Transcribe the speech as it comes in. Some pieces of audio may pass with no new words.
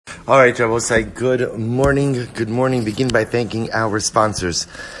All right, Rabbosai, good morning. Good morning. Begin by thanking our sponsors.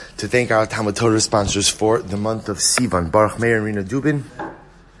 To thank our Talmud Torah sponsors for the month of Sivan. Baruch Meir and Rina Dubin.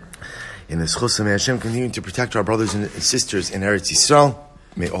 In this Chusam, may Hashem continue to protect our brothers and sisters in Eretz Yisrael.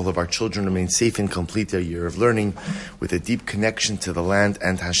 May all of our children remain safe and complete their year of learning with a deep connection to the land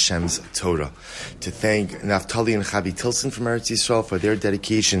and Hashem's Torah. To thank Naftali and Chavi Tilson from Eretz Yisrael for their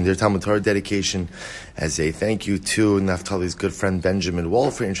dedication, their Talmud Torah dedication, as a thank you to Naftali's good friend Benjamin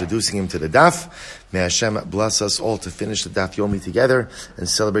Wall for introducing him to the Daf. May Hashem bless us all to finish the Daf Yomi together and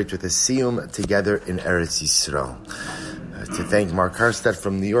celebrate with a Siyum together in Eretz Yisrael. To thank Mark Karstedt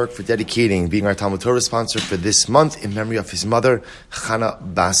from New York for dedicating, being our Talmud Torah sponsor for this month in memory of his mother, Chana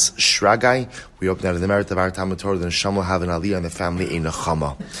Bas Shragai. We hope that in the merit of our Talmud Torah, the Neshama will have an aliyah and the family a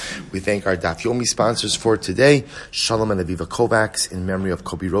nechama. We thank our Daf Yomi sponsors for today, Shalom and Aviva Kovacs, in memory of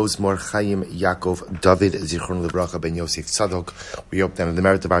Kobi Rosemore, Chaim Yaakov David Zichron Lebracha Ben Yosef Tzadok. We hope that in the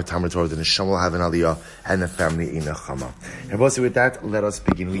merit of our Talmud Torah, the Neshama will have an aliyah and the family a nechama. And also with that, let us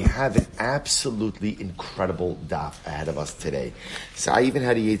begin. We have an absolutely incredible Daf ahead of us today. So I even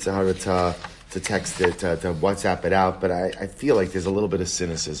had a Yetzirah to text it, to WhatsApp it out, but I feel like there's a little bit of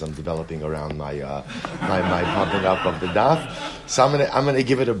cynicism developing around my my pumping up of the daf. So I'm gonna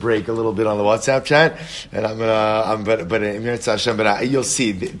give it a break a little bit on the WhatsApp chat, and you'll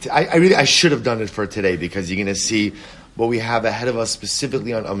see. I should have done it for today because you're gonna see what we have ahead of us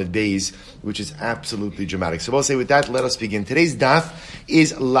specifically on Amid Beis, which is absolutely dramatic. So we'll say with that, let us begin. Today's daf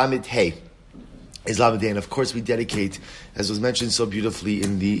is Lamed Hey. Islam Day, and of course we dedicate, as was mentioned so beautifully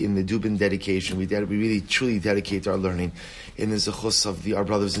in the Dubin dedication, we really truly dedicate our learning in the zechus of our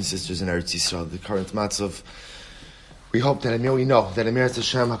brothers and sisters in Eretz Yisrael, the current matzav. We hope that, we know that Emir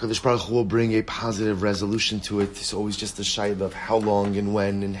Hashem HaKadosh Baruch Hu will bring a positive resolution to it. It's always just a shayla of how long and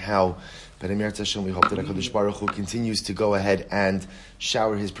when and how. But Emir Hashem, we hope that HaKadosh Baruch Hu continues to go ahead and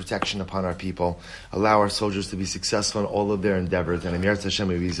shower His protection upon our people, allow our soldiers to be successful in all of their endeavors, and Emir Hashem,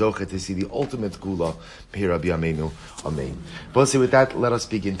 may we zoche to see the ultimate gula. Rabbi Amenu, Amen. But with that, let us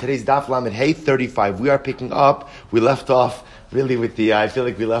begin. Today's Daf Lamed Hey 35. We are picking up. We left off really with the. I feel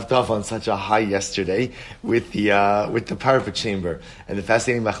like we left off on such a high yesterday with the Parva chamber and the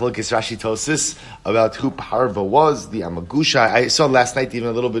fascinating machlokes Rashi Tosis about who Parva was, the Amagusha. I saw last night even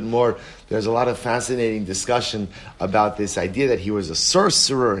a little bit more. There's a lot of fascinating discussion about this idea that he was a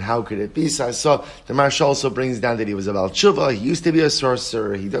sorcerer and how could it be. So I saw the Maharsha also brings down that he was a Baal Tshuva. He used to be a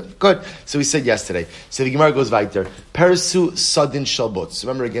sorcerer. He did good. So we said yesterday. So the Gemara goes weiter. Persu Sadin Shalbutz.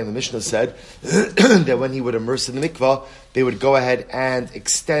 Remember again, the Mishnah said that when he would immerse in the mikvah, they would go ahead and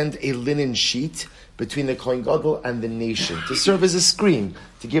extend a linen sheet between the Kohen Gadol and the nation to serve as a screen,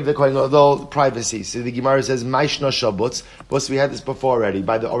 to give the Kohen Gadol privacy. So the Gemara says, Maishna Shabutz. But we had this before already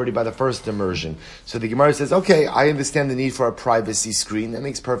by the first immersion. So the Gemara says, okay, I understand the need for a privacy screen. That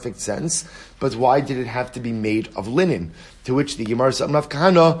makes perfect sense. But why did it have to be made of linen? To which the Gemara says, so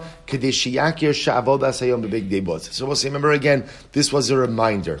we'll say, remember again, this was a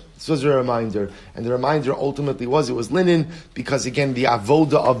reminder. And the reminder ultimately was, it was linen, because again, the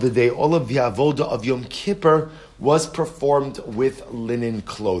avoda of the day, all of the avoda of Yom Kippur was performed with linen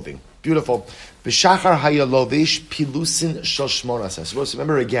clothing. Beautiful. B'shachar hayalovish pilusin shel shmonasa. So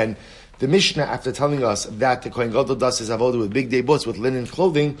remember again, the Mishnah, after telling us that the Kohen Gadol does his avodah with big day boots, with linen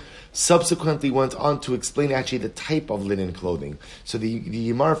clothing, subsequently went on to explain actually the type of linen clothing. So the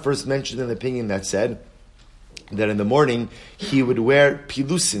Gemara first mentioned an opinion that said that in the morning he would wear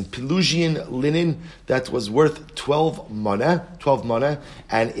Pelusian linen that was worth 12 mana,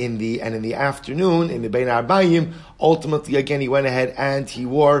 and in the afternoon, in the Bein Arbayim, ultimately again he went ahead and he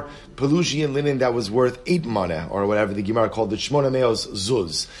wore Pelusian linen that was worth 8 mana, or whatever the Gemara called it, Shmona Meos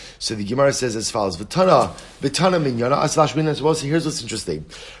Zuz. So the Gemara says as follows, V'tana minyana aslash minyana. So here's what's interesting,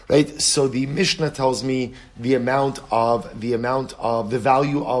 right? So the Mishnah tells me the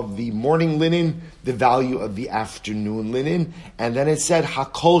value of the morning linen, the value of the afternoon linen, and then it said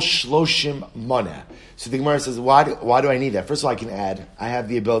Hakol Shloshim Mana. So the Gemara says, why do I need that? First of all, I can add. I have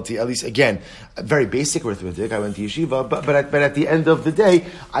the ability, at least again, very basic arithmetic. I went to yeshiva, but at the end of the day,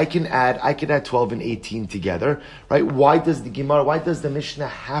 I can add 12 and 18 together, right? Why does the Mishnah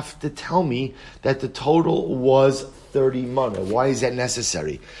have to tell me that the total was 30 mana? Why is that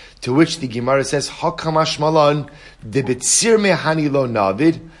necessary? To which the Gemara says, Hakamash Malan, de Bitsir Mehani Lo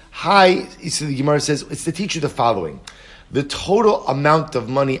Navid. Hi, so the Gemara says, it's to teach you the following. The total amount of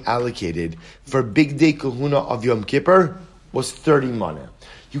money allocated for Big Day Kahuna of Yom Kippur was 30 mana.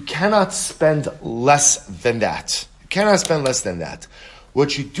 You cannot spend less than that.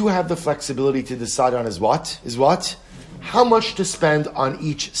 What you do have the flexibility to decide on is what? how much to spend on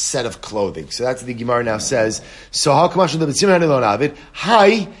each set of clothing. So that's what the Gemara now says. So how come the B'tzimra Lon Avid?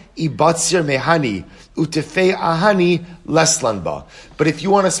 Hi ibatzir mehani utefei ahani leslanba. But if you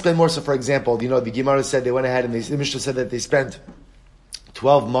want to spend more, so for example, the Gemara said they went ahead and the Mishnah said that they spent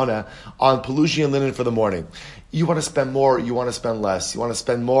 12 mana on Pelusian linen for the morning. You want to spend more, you want to spend less. You want to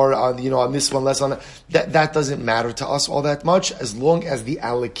spend more on, on this one, less on that. That doesn't matter to us all that much as long as the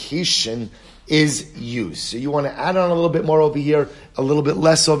allocation is used. So you want to add on a little bit more over here, a little bit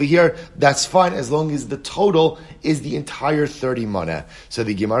less over here. That's fine as long as the total is the entire 30 mana. So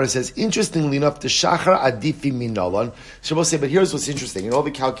the Gemara says, interestingly enough, the shachar adifi minalan. Shabbos say, but here's what's interesting. In all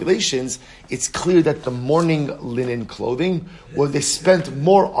the calculations, it's clear that the morning linen clothing, they spent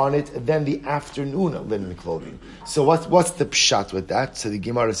more on it than the afternoon linen clothing. So what's the pshat with that? So the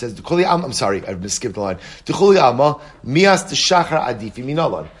Gemara says, I'm sorry, I've skipped the line. Mias the shachar adifi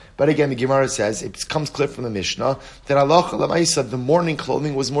minalan. But again, the Gemara says, it comes clear from the Mishnah, that Allah said the morning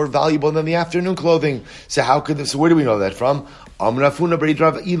clothing was more valuable than the afternoon clothing. So where do we know that from? Amrafuna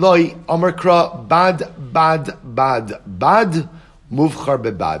B'Rav Eloi, Amarkra, Bad, Muvchar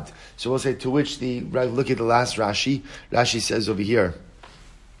Bebad. So we'll say, to which look at the last Rashi. Rashi says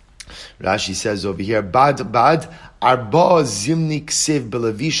over here, Bad, Arba Zimni Ksiv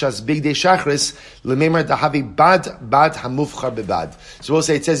Belavishas Bigdei Shachris Lememar Dahavi Bad Hamufchar Bebad. So we'll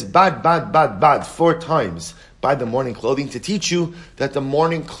say it says bad 4 times by the morning clothing to teach you that the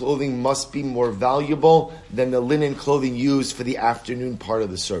morning clothing must be more valuable than the linen clothing used for the afternoon part of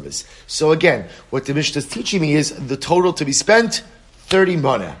the service. So again, what the Mishnah is teaching me is the total to be spent 30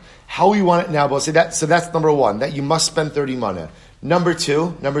 mana. How we want it now? We'll say that. So that's number 1, that you must spend 30 mana. Number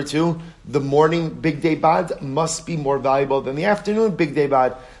two, the morning big day bad must be more valuable than the afternoon big day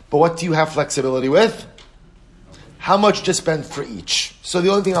bad. But what do you have flexibility with? How much to spend for each. So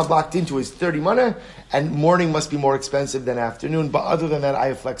the only thing I'm locked into is 30 mana, and morning must be more expensive than afternoon. But other than that, I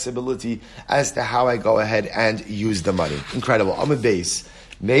have flexibility as to how I go ahead and use the money. Incredible. I'm a base.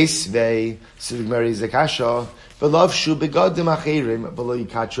 Meis vei, so the Gemara is a kasha, v'lov shu begadim achirim, v'lo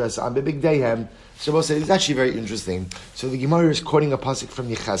yikatru esam bebig dehem. Shabbos said, it's actually very interesting. So the Gemara is quoting a pasuk from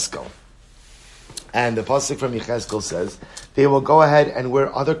Yechezkel. And the pasuk from Yechezkel says, they will go ahead and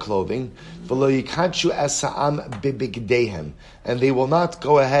wear other clothing, v'lo yikachu esam bebigdehem, and they will not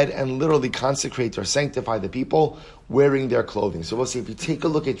go ahead and literally consecrate or sanctify the people wearing their clothing. So we'll see, if you take a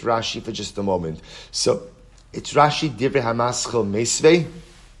look at Rashi for just a moment. So it's Rashi Divrei Hamaschil Meisvei,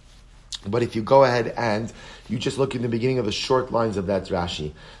 but if you go ahead and you just look in the beginning of the short lines of that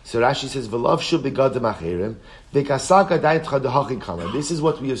Rashi. So Rashi says, "V'lav shu begadim achirim, v'kasaka dayit chadahachi kama." This is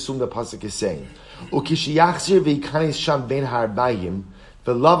what we assume the pasuk is saying. Ukishiyachzir v'ikanis sham ben harbayim,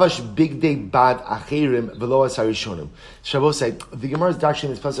 v'lavash bigdei bad achirim v'loas harishonim. Shabbos say the Gemara is darshaning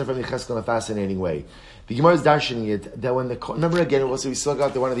this pasuk from Yechezkel in a fascinating way. The Gemara is darshaning it that when remember again, we still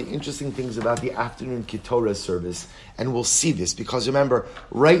got one of the interesting things about the afternoon Ketorah service, and we'll see this because remember,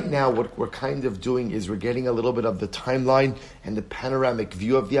 right now what we're kind of doing is we're getting a little bit of the timeline and the panoramic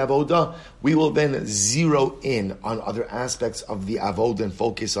view of the avoda. We will then zero in on other aspects of the avoda and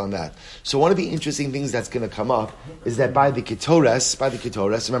focus on that. So one of the interesting things that's going to come up is that by the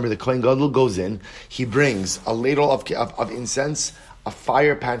Ketorah, remember the Kohen Gadol goes in, he brings a ladle of incense, a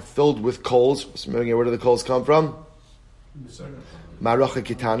fire pan filled with coals. Where do the coals come from? Marocha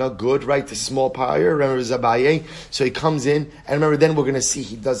Kitana, good, right? The small fire. Remember Zabaye? So he comes in, and remember, then we're going to see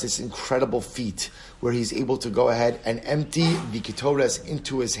he does this incredible feat where he's able to go ahead and empty the Ketores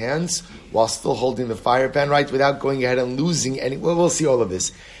into his hands while still holding the fire pan, right? Without going ahead and losing any. Well, we'll see all of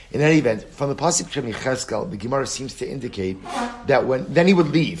this. In any event, from the pasuk from Yechezkel, the Gemara seems to indicate that then he would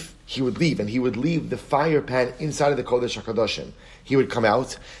leave. He would leave the fire pan inside of the Kodesh HaKadoshim. He would come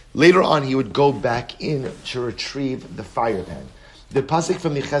out. Later on, he would go back in to retrieve the fire pan. The pasuk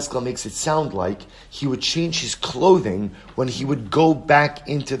from Yechezkel makes it sound like he would change his clothing when he would go back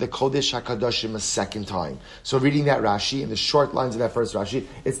into the Kodesh HaKadoshim a second time. So reading that Rashi, in the short lines of that first Rashi,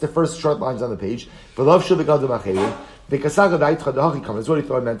 it's the first short lines on the page. That's what he thought it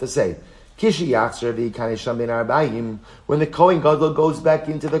meant to say. When the Kohen Gadol goes back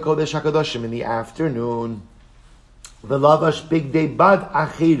into the Kodesh HaKadoshim in the afternoon, v'lavash bigdei bad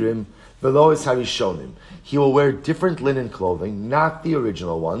achirim v'lois harishonim. He will wear different linen clothing, not the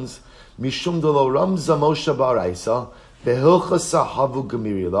original ones. Mishum delo ramza Moshe ba'araisa v'hilchasa havu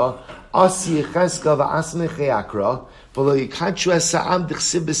gemirila asi Yechezkel v'asme cheakra v'lo yikatchu esa'am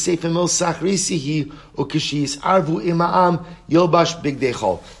d'chsib b'sefer mil sachrisihi ukishis arvu ima'am yilbash bigdei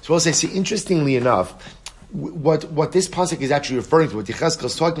chol. So we'll say, see, interestingly enough, what this pasuk is actually referring to, what Yechezkel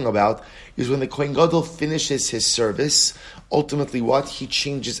is talking about, is when the Kohen Gadol finishes his service. Ultimately, what he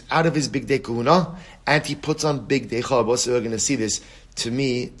changes out of his big day kahuna and he puts on big day chal. Also, we're going to see this. To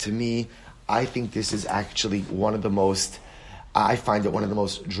me, I think this is actually one of the most. I find it one of the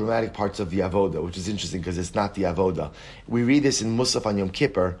most dramatic parts of the avoda, which is interesting because it's not the avoda. We read this in Musaf on Yom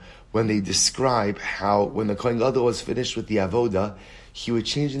Kippur when they describe how when the Kohen Gadol was finished with the avoda, he would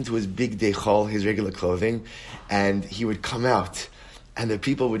change into his big day chal, his regular clothing, and he would come out, and the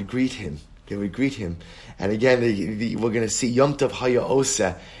people would greet him. They would greet him, and again, we're going to see Yom Tov Haya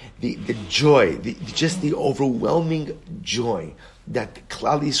Osa, the joy, just the overwhelming joy that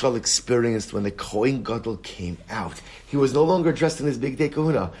Klal Yisrael experienced when the Kohen Gadol came out. He was no longer dressed in his big day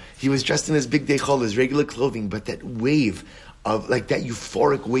kahuna. He was dressed in his big day chol, his regular clothing, but that wave of, like that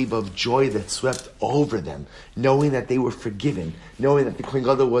euphoric wave of joy that swept over them, knowing that they were forgiven, knowing that the Kohen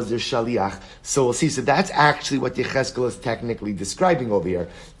Gadol was their shaliach. So we'll see. So that's actually what Yechezkel is technically describing over here.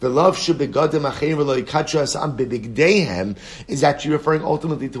 The love is actually referring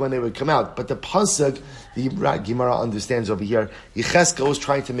ultimately to when they would come out. But the pasuk, the Gemara understands over here, Yechezkel is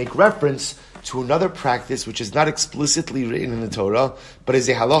trying to make reference to another practice which is not explicitly written in the Torah, but is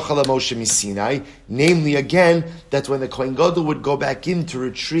a halacha la Moshe Misinai, namely again, that when the Kohen Gadol would go back in to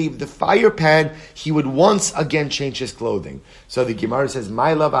retrieve the fire pan, he would once again change his clothing. So the Gemara says,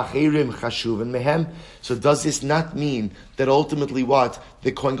 Ma'ila v'achirim chashuven mehem. So does this not mean that ultimately what?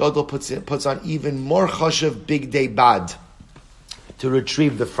 The Kohen Gadol puts on even more chashuv big day bad to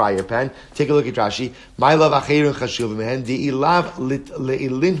retrieve the fire pan. Take a look at Rashi. My love achirim chashuv mehen di'ilav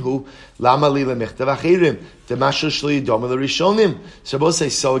leilinhu lama li lemechtav achirim demashur shli yidom l'rishonim. So both say,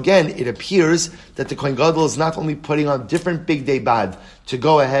 so again, it appears that the Kohen Gadol is not only putting on different big day bad to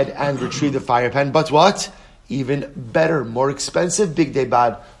go ahead and retrieve the fire pan, but what? Even better, more expensive big day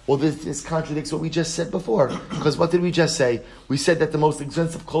bad. Well, this contradicts what we just said before. Because what did we just say? We said that the most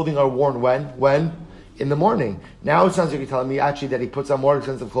expensive clothing are worn when? In the morning. Now it sounds like you're telling me actually that he puts on more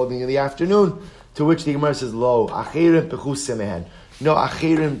expensive clothing in the afternoon, to which the Gemara says, Lo, achirim pechusemehen. No,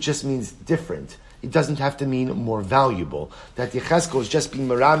 achirim just means different. It doesn't have to mean more valuable. That Yechezkel is just being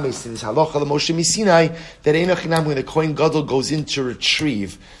merames to this halacha l'Moshe Misinai, that Einochinam, when the Kohen Gadol goes in to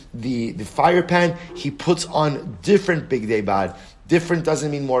retrieve the fire pan, he puts on different big day bad. Different doesn't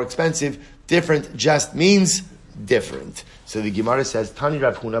mean more expensive. Different just means different. So the Gemara says, Tani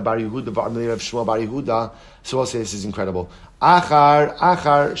Rav Huna Bar Yehuda Bar Rav Shmuel Bar Yehuda. So we'll say this is incredible. Achar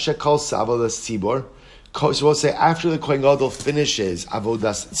shekol savodas tzibor. So we'll say after the Kohen Gadol finishes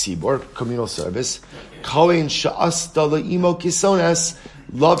avodas tzibor, communal service, Kohen sha'asta le'imo kisones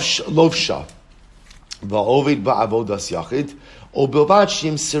lovsha va'ovid ba'avodas yachid o bilvad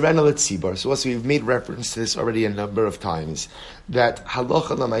shim serena le'tzibor. So also we've made reference to this already a number of times, that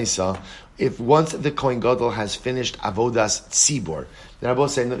halacha l'maisa, if once the Kohen Gadol has finished avodas tzibor, then I will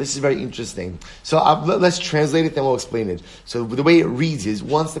say, no, this is very interesting. So let's translate it, then we'll explain it. So the way it reads is,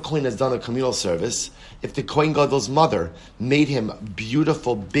 once the Kohen has done a communal service, if the Kohen Gadol's mother made him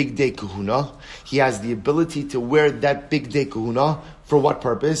beautiful big day kahuna, he has the ability to wear that big day kahuna for what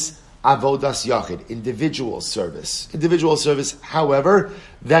purpose? Avodas yachid, individual service. Individual service, however,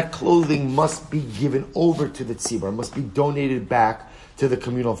 that clothing must be given over to the tzibor, must be donated back to the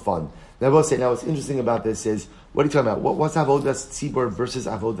communal fund. Now, I will say, now what's interesting about this is, what are you talking about? What's avodas tzibor versus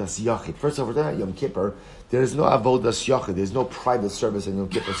avodas yachid? First of all, we're talking about Yom Kippur. There is no avodas yachid. There's no private service in Yom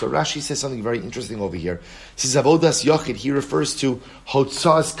Kippur. So Rashi says something very interesting over here. He says avodas yachid. He refers to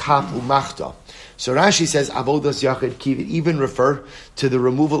hotzas kaf umachta. So Rashi says avodas yachid could even refer to the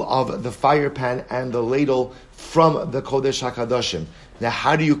removal of the fire pan and the ladle from the Kodesh HaKadoshim. Now,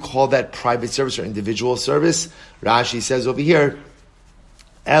 how do you call that private service or individual service? Rashi says over here,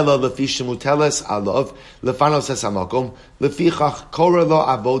 Ela lefi shemuteles alav lefanos esamakom lefichach kora lo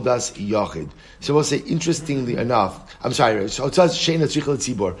avodas yachid. So we'll say, interestingly enough, so it says shein tzricha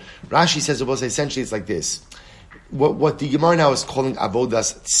letzibor. Rashi says, we'll say, essentially it's like this. What the Gemara now is calling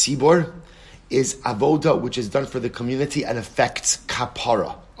avodas tzibor is avoda which is done for the community and affects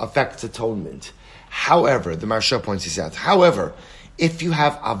kapara, affects atonement. However, the Maharsha points this out. However, if you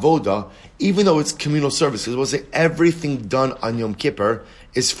have avoda, even though it's communal services, we'll say everything done on Yom Kippur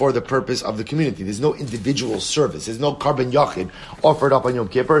is for the purpose of the community. There's no individual service. There's no carbon yachid offered up on Yom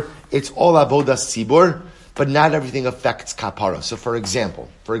Kippur. It's all avodas tzibor, but not everything affects kapara. So for example,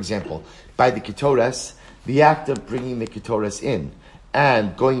 by the ketores, the act of bringing the ketores in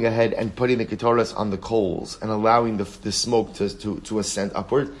and going ahead and putting the ketores on the coals and allowing the smoke to ascend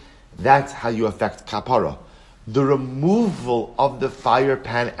upward, that's how you affect kapara. The removal of the fire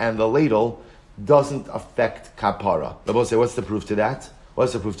pan and the ladle doesn't affect kapara. Rabbi say, what's the proof to that?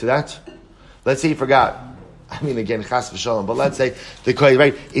 What's the proof to that? Let's say you forgot. I mean, again, chas v'shalom, but let's say the kohen,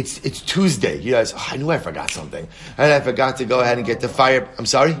 right? It's Tuesday. You guys, I knew I forgot something, and I forgot to go ahead and get the fire. I'm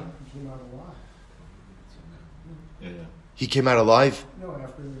sorry. He came out alive. No,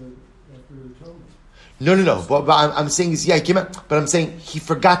 after No. But I'm saying is, he came out. But I'm saying he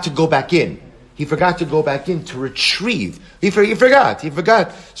forgot to go back in. He forgot to go back in to retrieve. He forgot.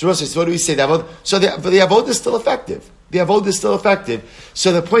 So what do we say? So the avod is still effective.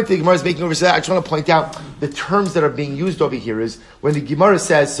 So the point the Gemara is making over here, I just want to point out the terms that are being used over here is when the Gemara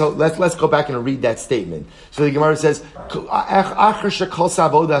says, so let's go back and read that statement. So the Gemara says,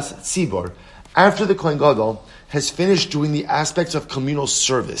 after the Kohen Gadol has finished doing the aspects of communal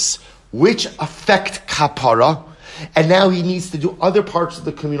service, which affect kapara, and now he needs to do other parts of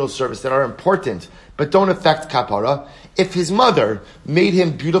the communal service that are important, but don't affect kapara. If his mother made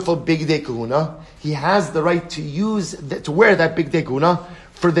him beautiful bigdei kahuna, he has the right to wear that bigdei kahuna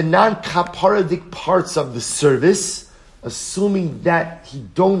for the non-kaparadik parts of the service, assuming that he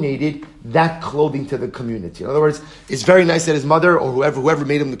donated that clothing to the community. In other words, it's very nice that his mother or whoever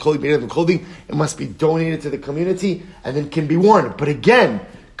made him the clothing, it must be donated to the community and then can be worn. But again,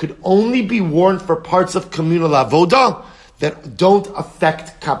 could only be worn for parts of communal avoda that don't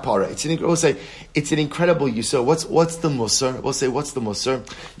affect kapara. It's an incredible use. So what's the musar? We'll say, what's the musar?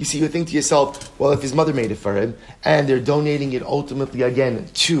 You see, you think to yourself, well, if his mother made it for him, and they're donating it ultimately again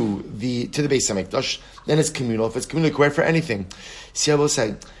to the Beis HaMikdash, then it's communal. If it's communal, wear for anything. See, I will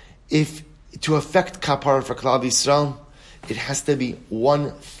say, if to affect kapara for Klal Yisrael, it has to be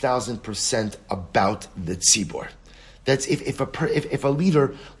 1,000% about the tzibor. That's if a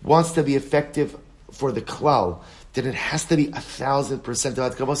leader wants to be effective for the klal, then it has to be 1,000%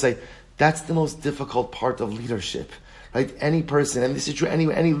 about the klal. That's the most difficult part of leadership, right? Any person, and this is true,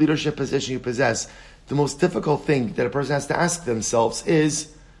 any leadership position you possess, the most difficult thing that a person has to ask themselves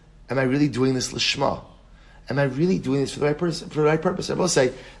is, am I really doing this lishma? Am I really doing this for the right person, for the right purpose? I will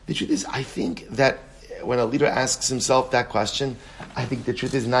say, the truth is, I think that when a leader asks himself that question, I think the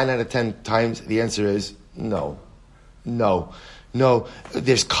truth is 9 out of 10 times the answer is no.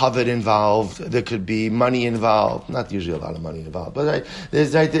 There's covet involved. There could be money involved. Not usually a lot of money involved, but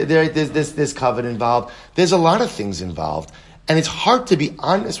there's covet involved. There's a lot of things involved, and it's hard to be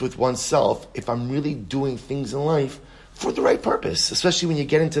honest with oneself if I'm really doing things in life for the right purpose. Especially when you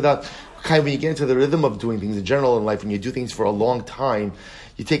get into the rhythm of doing things in general in life. When you do things for a long time,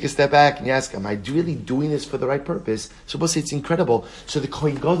 you take a step back and you ask, am I really doing this for the right purpose? So we'll say it's incredible. So the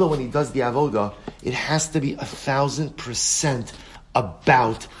Kohen Gadol, when he does the avoda, it has to be 1,000%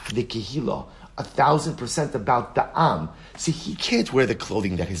 about the kehillah, 1,000% about the am. See, he can't wear the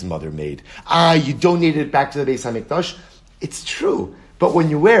clothing that his mother made. You donated it back to the Beis HaMikdash. It's true. But when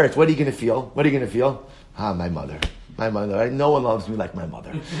you wear it, what are you going to feel? My mother. Right? No one loves me like my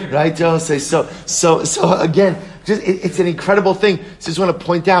mother, right? So again, it's an incredible thing. So I just want to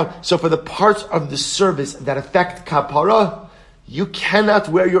point out. So for the parts of the service that affect kapara, you cannot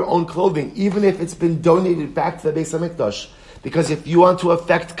wear your own clothing, even if it's been donated back to the Beis HaMikdash. Because if you want to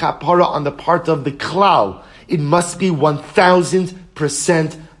affect kapara on the part of the klal, it must be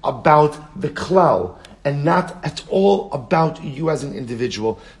 1,000% about the klal, and not at all about you as an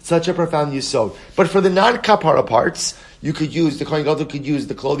individual. Such a profound yesod. But for the non-kapara parts, the Kohen Gadol could use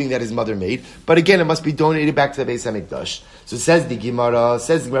the clothing that his mother made. But again, it must be donated back to the Beis HaMikdash. So says the Gemara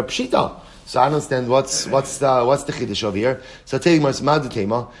Pshita. So I understand what's the chiddush over here. So I'll tell you Gemara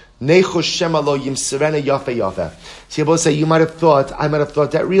Madutema. Neichush Shema lo yimserena yafe yafe. So you both say I might have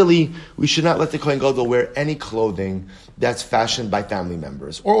thought that really we should not let the Kohen Gadol wear any clothing that's fashioned by family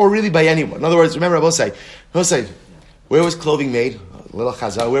members or really by anyone. In other words, remember I will say, where was clothing made? A little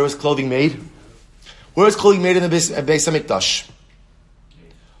chazal. Where was clothing made? Where was clothing made in the Beis HaMikdash?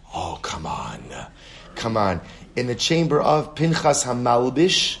 Oh, come on. In the chamber of Pinchas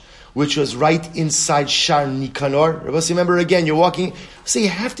HaMalbish, which was right inside Shar Nikanor. Remember again, you're walking. So you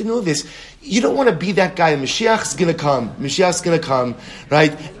have to know this. You don't want to be that guy. Mashiach's going to come,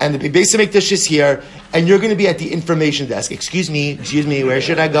 right? And the Beis HaMikdash is here, and you're going to be at the information desk. Excuse me, where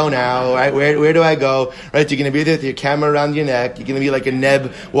should I go now? Right? Where do I go? Right? You're going to be there with your camera around your neck. You're going to be like a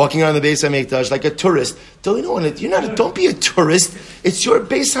neb walking around the Beis HaMikdash, like a tourist. Don't be a tourist. It's your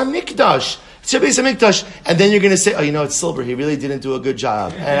Beis HaMikdash. It's your Beis HaMikdash, and then you're going to say, it's silver. He really didn't do a good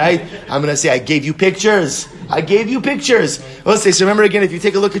job. And I'm going to say, I gave you pictures. Let's say, so remember again, if you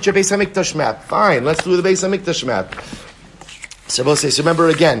take a look at your Beis HaMikdash map, fine, let's do the Beis HaMikdash map. So we'll say, so remember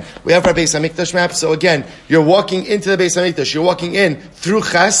again, we have our Beis HaMikdash map. So again, you're walking into the Beis HaMikdash. You're walking in through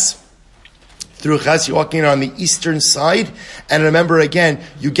Ches. You're walking in on the eastern side. And remember again,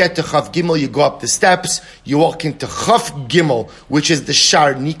 you get to Chaf Gimel, you go up the steps, you walk into Chaf Gimel, which is the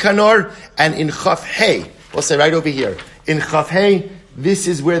Shar Nikanor, and in Chaf Hey, We'll say right over here. In Chafhei, this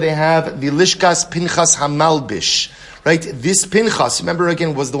is where they have the Lishkas Pinchas Hamalbish. Right? This Pinchas, remember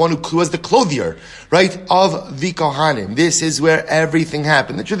again, was the one who was the clothier, right, of the Kohanim. This is where everything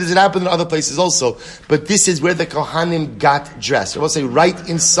happened. The truth is it happened in other places also, but this is where the Kohanim got dressed. I will say right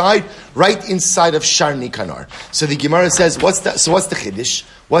inside of Shar Nikanar. So the Gemara says, what's the Chiddush?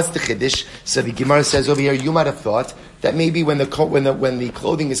 What's the Chiddush? So the Gemara says over here, you might have thought that maybe when the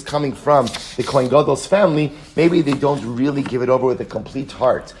clothing is coming from the Kohen Gadol's family, maybe they don't really give it over with a complete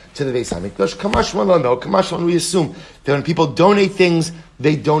heart to the Beis Hamikdash. Kamashwan, we assume that when people donate things,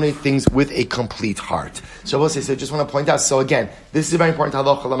 they donate things with a complete heart. So I will say, so I just want to point out, so again, this is a very important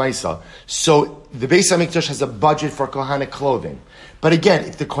halacha l'maisa. So the Beis Hamikdash has a budget for Kohanic clothing. But again,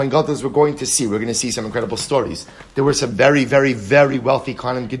 if the Kohen Gadol's we're going to see some incredible stories. There were some very, very, very wealthy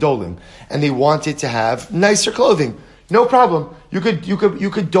Kohanim Gedolim, and they wanted to have nicer clothing. No problem. You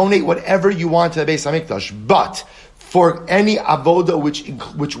could donate whatever you want to the Beis Hamikdash, but for any avoda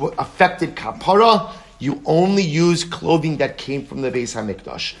which affected kapara, you only use clothing that came from the Beis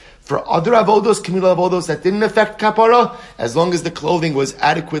Hamikdash. For other avodos, communal avodos that didn't affect kapara, as long as the clothing was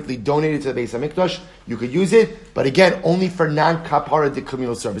adequately donated to the Beis Hamikdash, you could use it. But again, only for non-kapara the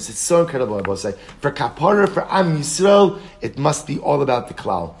communal service. It's so incredible. I will say for kapara, for Am Yisrael, it must be all about the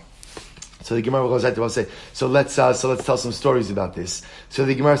klal. So the Gemara goes out to say, so let's tell some stories about this. So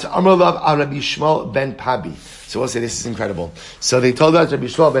the Gemara says, Amar Lav Rabbi Shmuel ben Pabi. So we'll say this is incredible. So they told us Rabbi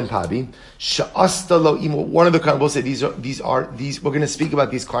Shmuel ben Pabi, Sha'asta lo imo. One of the Kohanim, we'll say these. We're going to speak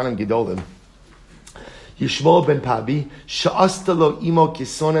about these Kohanim Gedolim. Yishmael ben Pabi, Sha'asta lo imo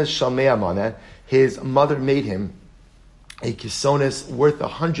kisones shalmei amana. His mother made him a kisones worth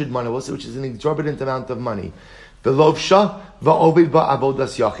 100 mana, which is an exorbitant amount of money. V'lovsha va'ovid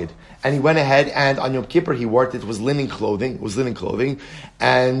ba'avodas yachid. And he went ahead and on Yom Kippur he wore it. It was linen clothing.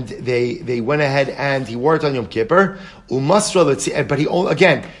 And they went ahead and he wore it on Yom Kippur. Umasra, but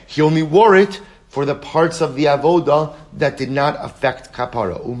he only wore it for the parts of the avoda that did not affect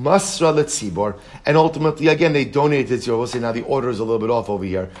kapara. Umasra letzibor. And ultimately, again, they donated it to. We'll say now the order is a little bit off over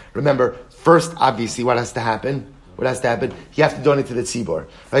here. Remember, first, obviously, what has to happen? You have to donate to the tzibor.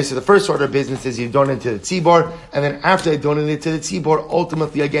 Right? So the first order of business is you donate to the tzibor, and then after they donated to the tzibor,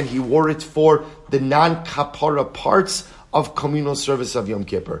 ultimately, again, he wore it for the non-kapara parts of communal service of Yom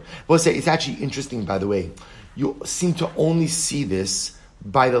Kippur. We'll say, it's actually interesting, by the way. You seem to only see this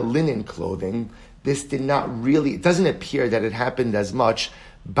by the linen clothing. This did not really, it doesn't appear that it happened as much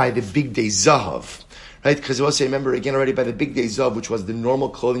by the Big Day Zahav. Right, because also remember again already by the Big Day Zav, which was the normal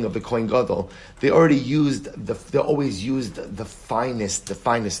clothing of the Kohen Gadol, they always used the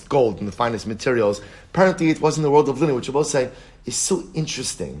finest gold and the finest materials. Apparently, it was in the world of linen, which I will say is so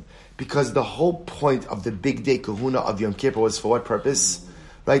interesting because the whole point of the Big Day Kahuna of Yom Kippur was for what purpose?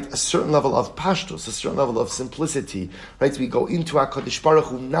 Right, a certain level of pashtus, a certain level of simplicity. Right, so we go into our Kodesh Baruch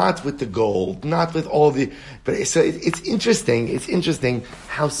Hu not with the gold, not with all the. But so it's interesting. It's interesting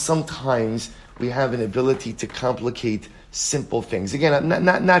how sometimes we have an ability to complicate simple things. Again,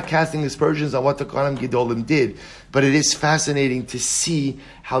 I'm not casting aspersions on what the Kohanim Gedolim did, but it is fascinating to see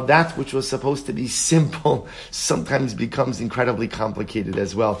how that which was supposed to be simple sometimes becomes incredibly complicated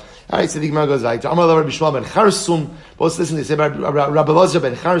as well. All right, so the Gemara goes right. Amar Rabbi Shmuel ben Charsum. Both listen to this. Rabbi Elazar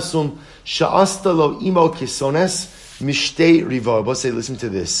ben Charsum. Sha'asta lo imo kisones mishtei rivo. Both say, listen to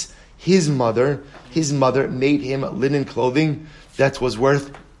this. His mother made him linen clothing that was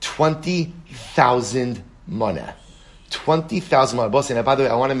worth 20,000 mana. 20,000 mana. Boss, and by the way,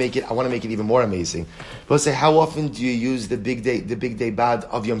 I want to make it even more amazing. Boss, say, how often do you use the big day bad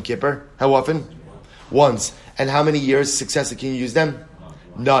of Yom Kippur? How often? Once. And how many years successively can you use them?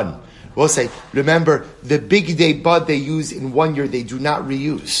 None. We'll say, remember, the big day bud they use in 1 year, they do not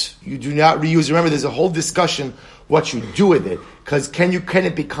reuse. You do not reuse. Remember, there's a whole discussion what you do with it. Because can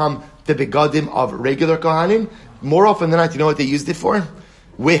it become the begadim of regular Kohanim? More often than not, you know what they used it for?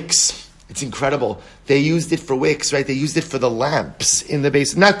 Wicks. It's incredible. They used it for wicks, right? They used it for the lamps in the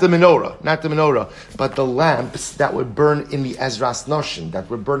base. Not the menorah, but the lamps that would burn in the Ezras Noshin, that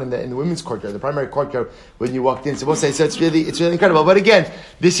would burn in the women's courtyard, the primary courtyard when you walked in. So we'll say, so it's really incredible. But again,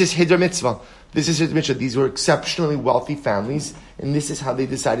 this is Hiddur Mitzvah. These were exceptionally wealthy families, and this is how they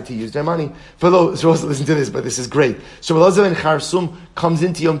decided to use their money. For those who also listen to this, but this is great. So Elazar ben Charsum comes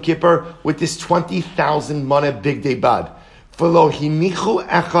into Yom Kippur with this 20,000 mana big day bad. The other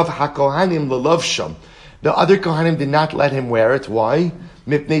Kohanim did not let him wear it. Why?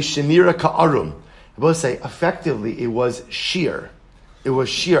 I will say, effectively, it was sheer. It was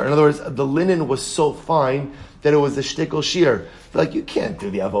sheer. In other words, the linen was so fine that it was a shtickle sheer. Like, you can't do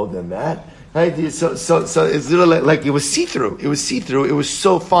the avodah in that. Right? So it's literally like it was see-through. It was see-through. It was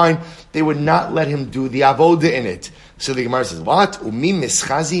so fine, they would not let him do the avodah in it. So the Gemara says, what? Umi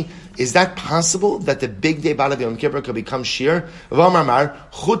mischazi? Is that possible that the big day bad of Yom Kippur could become sheer? V'amar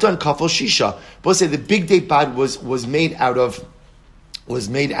chutan kafel shisha. Both say the big day bad was made out of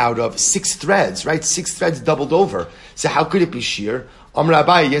 6 threads, right? 6 threads doubled over. So how could it be sheer? Amar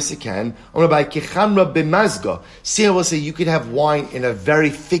Abaye, yes it can. Amar Abaye, kechamra b'mazga. See, I will say you could have wine in a very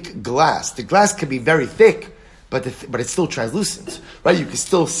thick glass. The glass can be very thick, but it's still translucent, right? You can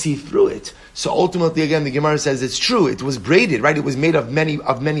still see through it. So ultimately, again, the Gemara says it's true. It was braided, right? It was made of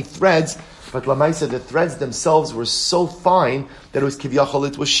many threads, but Lamaisa, the threads themselves were so fine that it was kivyachol,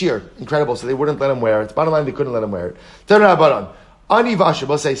 it was sheer. Incredible. So they wouldn't let him wear it. Bottom line, they couldn't let him wear it. Ani Vasha,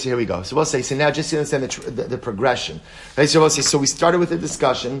 we'll say, so here we go. So we'll say, so now just to understand the progression. Right? So we'll say, so we started with a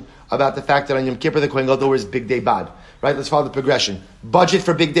discussion about the fact that on Yom Kippur the Kohen Gadol wears Big Day Bad. Right? Let's follow the progression. Budget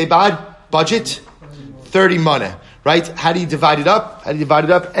for Big Day Bad? Budget? 30 money. Right? How do you divide it up?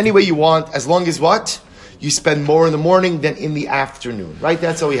 Any way you want, as long as what? You spend more in the morning than in the afternoon. Right?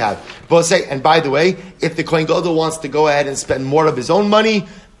 That's all we have. But we'll say, and by the way, if the Kohen Gadol wants to go ahead and spend more of his own money,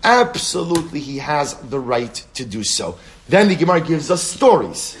 absolutely he has the right to do so. Then the Gemara gives us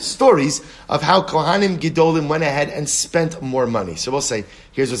stories of how Kohanim Gedolim went ahead and spent more money. So we'll say,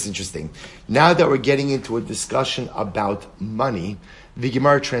 here's what's interesting. Now that we're getting into a discussion about money, the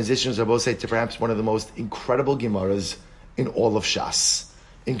Gemara transitions, I will say, to perhaps one of the most incredible Gemaras in all of Shas.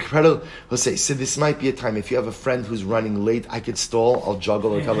 Incredible. We'll say, so this might be a time, if you have a friend who's running late, I could stall, I'll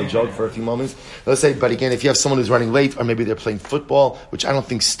juggle or tell a joke for a few moments. Let's say, but again, if you have someone who's running late, or maybe they're playing football, which I don't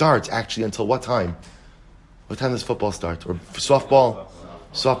think starts actually until what time? What time does football start? Or softball?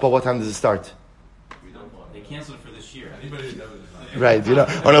 Softball, what time does it start? They canceled it for this year. Right,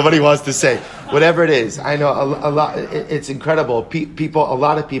 or nobody wants to say. Whatever it is, I know a lot, it's incredible. A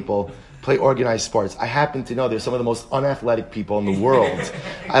lot of people play organized sports. I happen to know they're some of the most unathletic people in the world.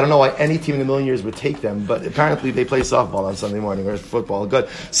 I don't know why any team in a million years would take them, but apparently they play softball on Sunday morning, or football. Good.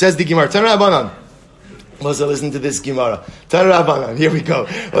 Says the Gemara, Tan Rabbanan. Listen to this Gemara. Tan Rabbanan, here we go.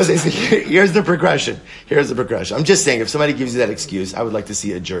 Here's the progression. I'm just saying, if somebody gives you that excuse, I would like to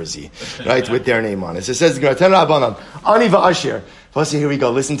see a jersey, right, with their name on it. So it says, Tan Rabbanan, Ani va'ashir. Here we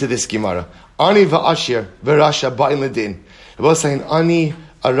go. Listen to this Gemara. Ani va'ashir v'rasha ba'in l'din. We're saying Ani,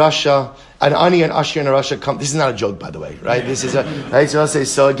 a Rasha, an Ani and Ashir and a Rasha come. This is not a joke, by the way, right? This is right. So I'll say,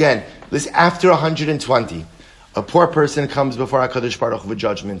 so again, after 120, a poor person comes before HaKadosh Baruch Hu for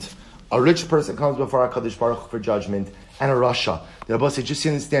judgment. A rich person comes before HaKadosh Baruch Hu for judgment, and a Rasha. The Rebbe says, just to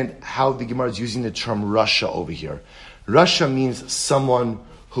understand how the Gemara is using the term Rasha over here. Rasha means someone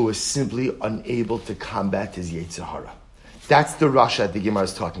who is simply unable to combat his Yetzer Hara. That's the Rasha the Gemara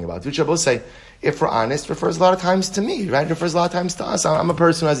is talking about. Which I will say, if we're honest, refers a lot of times to me, right? It refers a lot of times to us. I'm a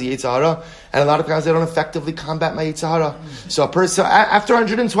person who has a Yetzer Hara, and a lot of times I don't effectively combat my Yetzer Hara. So a person, after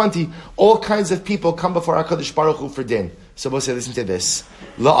 120, all kinds of people come before HaKadosh Baruch Hu for din. So we'll say, listen to this.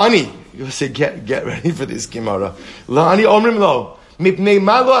 La'ani, you will say, get ready for this Gemara. La'ani omrim lo, mipnei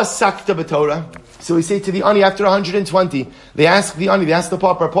malo asakta b'Torah. So we say to the Ani, after 120, they ask the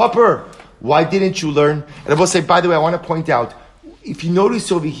pauper, why didn't you learn? And I will say, by the way, I want to point out, if you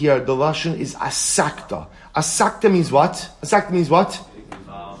notice over here, the lashon is asakta. Asakta means what?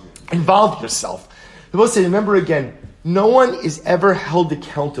 Involve yourself. I will say, remember again, no one is ever held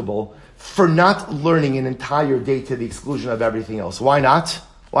accountable for not learning an entire day to the exclusion of everything else. Why not?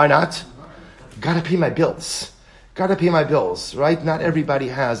 Gotta pay my bills. Right? Not everybody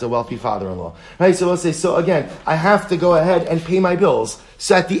has a wealthy father-in-law. Right? So let's say, so again, I have to go ahead and pay my bills.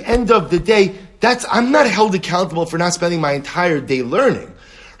 So at the end of the day, I'm not held accountable for not spending my entire day learning.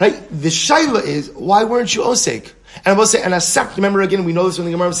 Right? The shaila is, why weren't you osek? And I will say, and asakta, remember again, we know this from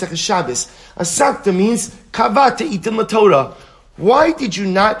the Gemara of Masechah Shabbos. Asakta means kavata itim laTorah. Why did you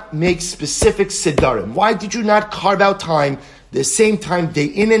not make specific siddharim? Why did you not carve out time, the same time, day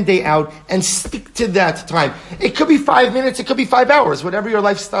in and day out, and stick to that time? It could be 5 minutes, it could be 5 hours, whatever your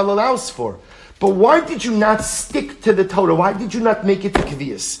lifestyle allows for. But why did you not stick to the Torah? Why did you not make it to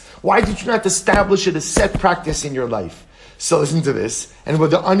Kviyas? Why did you not establish it as set practice in your life? So listen to this, and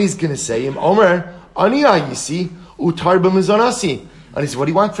what the Ani is going to say, Omer, Ani ayisi, utar b'mizanasi. And he said, what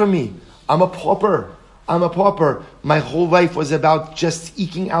do you want from me? I'm a pauper. My whole life was about just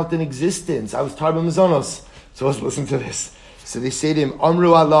eking out an existence. I was tarba mizonos. So let's listen to this. So they say to him,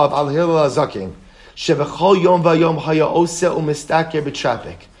 Amru alav al hilal azakin, shevechol yom vayom haya ose umistaker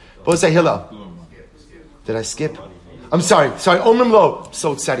b'trafik. What was that hilal? Did I skip? I'm sorry. Omrim lo. I'm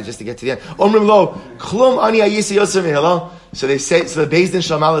so excited just to get to the end. Omrim lo. Klum ani ayisi yosem hilal. So they say, so the Beis Din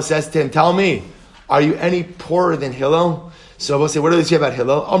Shalmala says to him, tell me, are you any poorer than Hillel? So we'll say, what do they say about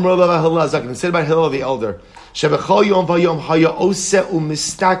Hillel? Amr Lava Hillel Zakin. They said about Hillel the elder. Shebechol Yom Vayom Haya Ose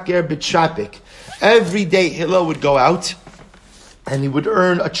Umistaker B'Trapik. Every day Hillel would go out and he would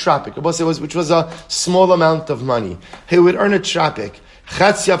earn a trapik, which was a small amount of money. He would earn a trapik.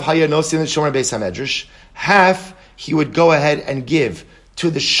 Chatziav Haya Nosin Shomer Beis HaMedrash. Half he would go ahead and give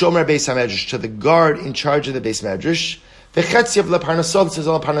to the Shomer Beis HaMedrash, to the guard in charge of the Beis Medrash.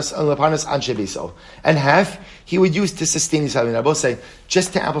 And half he would use to sustain his family. I will say,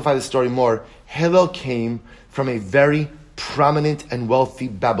 just to amplify the story more, Hillel came from a very prominent and wealthy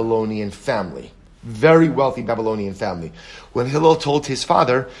Babylonian family. Very wealthy Babylonian family. When Hillel told his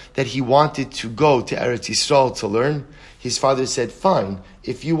father that he wanted to go to Eretz Yisrael to learn, his father said, fine,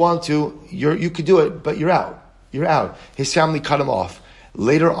 if you want to, you could do it, but you're out. You're out. His family cut him off.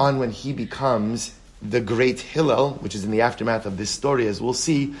 Later on, when he becomes the great Hillel, which is in the aftermath of this story, as we'll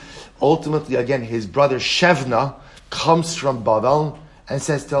see, ultimately, again, his brother Shevna comes from Babel and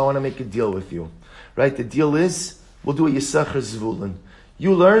says to him, I want to make a deal with you. Right? The deal is, we'll do a Yisachar Zvulun.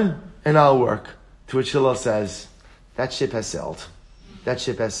 You learn, and I'll work. To which Hillel says, that ship has sailed. That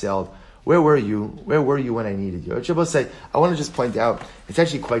ship has sailed. Where were you? Where were you when I needed you? I want to just point out, it's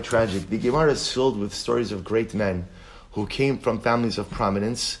actually quite tragic. The Gemara is filled with stories of great men who came from families of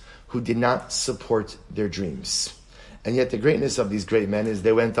prominence, who did not support their dreams. And yet the greatness of these great men is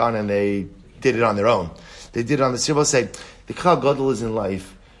they went on and they did it on their own. They did it on the Sibbo say, the Klal Gadol is in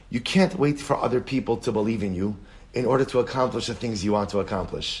life. You can't wait for other people to believe in you in order to accomplish the things you want to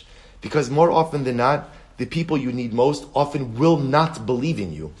accomplish. Because more often than not, the people you need most often will not believe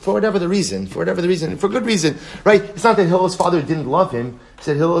in you. For whatever the reason, for good reason, right? It's not that Hillel's father didn't love him.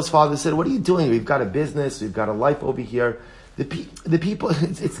 Hillel's father said, what are you doing? We've got a business, we've got a life over here. The people,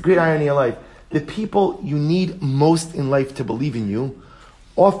 it's a great irony in life. The people you need most in life to believe in you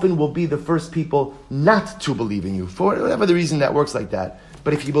often will be the first people not to believe in you. For whatever the reason that works like that.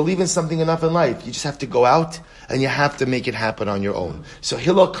 But if you believe in something enough in life, you just have to go out and you have to make it happen on your own. So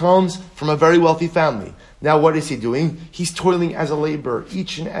Hillel comes from a very wealthy family. Now what is he doing? He's toiling as a laborer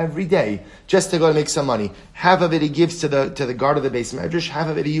each and every day just to go and make some money. Half of it he gives to the guard of the Beis Medrash, half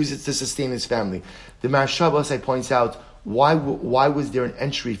of it he uses to sustain his family. The Maharsha Basai points out, why was there an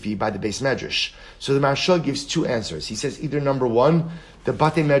entry fee by the Beis Medrash? So the Maharsha gives two answers. He says either number one, the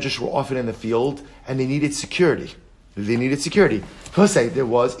Batei Medrash were often in the field and they needed security. Plus, there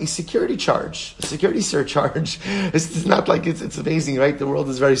was a security charge, a security surcharge. It's not like it's amazing, right? The world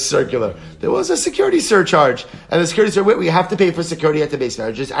is very circular. There was a security surcharge. And the security surcharge, we have to pay for security at the Beis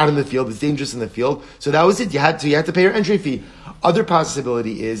Medrash. It's out in the field. It's dangerous in the field. So that was it. You had to pay your entry fee. Other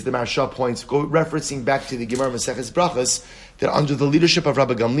possibility is, the Maharsha points, referencing back to the Gemara Maseches Brachos, that under the leadership of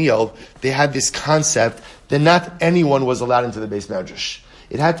Rabbi Gamliel, they had this concept that not anyone was allowed into the Beis Medrash.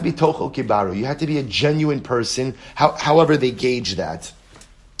 It had to be tochel kibaru. You had to be a genuine person, however they gauge that,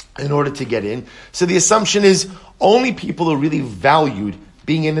 in order to get in. So the assumption is only people who really valued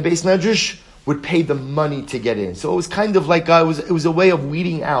being in the Beis Medrash would pay the money to get in. So it was kind of like it was a way of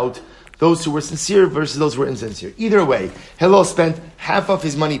weeding out those who were sincere versus those who were insincere. Either way, Hillel spent half of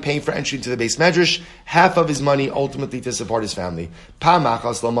his money paying for entry into the Beis Medrash, half of his money ultimately to support his family.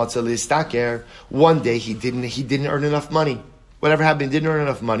 One day he didn't earn enough money. Whatever happened, he didn't earn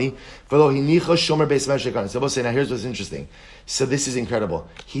enough money. So we'll say, now here's what's interesting. So this is incredible.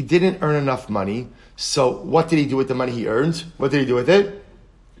 He didn't earn enough money. So what did he do with the money he earned? What did he do with it?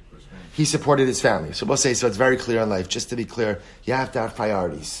 He supported his family. So we'll say, so it's very clear in life. Just to be clear, you have to have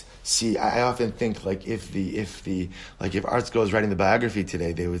priorities. See, I often think like if ArtScroll was writing the biography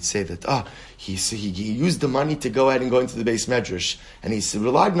today, they would say that he used the money to go ahead and go into the Beis Medrash, and he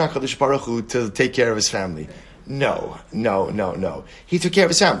relied on HaKadosh Baruch Hu to take care of his family. No. He took care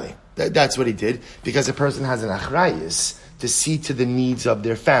of his family. That's what he did, because a person has an achrayus to see to the needs of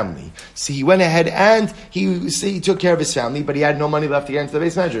their family. See, he went ahead and he took care of his family, but he had no money left to get into the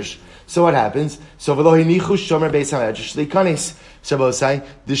Beis Medrash. So what happens? So the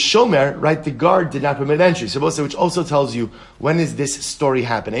shomer, right, the guard did not permit entry. So which also tells you, when is this story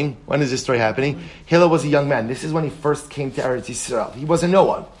happening? Hillel was a young man. This is when he first came to Eretz Yisrael. He wasn't no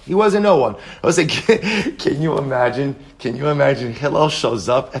one. I was like, can you imagine Hillel shows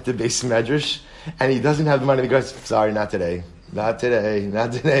up at the Beis Medrash and he doesn't have the money. The guy says, sorry, not today. Not today.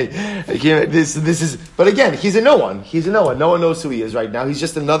 This is, but again, he's a no one. No one knows who he is right now. He's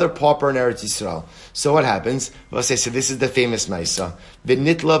just another pauper in Eretz Yisrael. So what happens? We'll say, so this is the famous Maisa.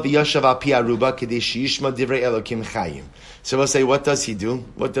 V'nitla v'yashav al pi aruba k'dei sheyishma divrei Elokim chayim. So we'll say, what does he do?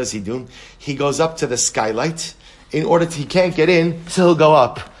 He goes up to the skylight. He can't get in, so he'll go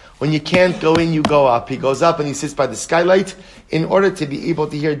up. When you can't go in, you go up. He goes up and he sits by the skylight in order to be able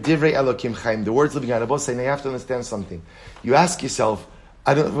to hear Divrei Elokim Chaim, the words living out. Now you have to understand something. You ask yourself,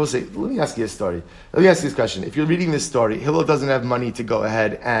 let me ask you a story. Let me ask you this question. If you're reading this story, Hillel doesn't have money to go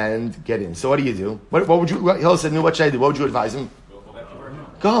ahead and get in. So what do? What would you, Hillel said, what should I do? What would you advise him?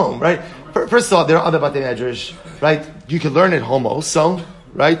 Go home, right? First of all, there are other Batei Medrash, right? You can learn at home also,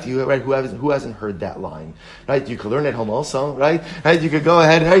 right? Who hasn't heard that line, right? You can learn at home also, right? You could go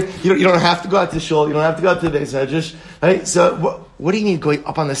ahead, right? You don't have to go out to shul. You don't have to go out to the Beis Medrash, right? So what do you mean going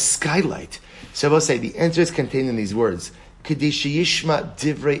up on the skylight? So I will say the answer is contained in these words. Kadesh Yishma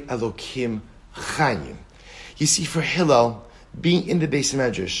Divrei Elokim Chaim. You see, for Hillel, being in the Beis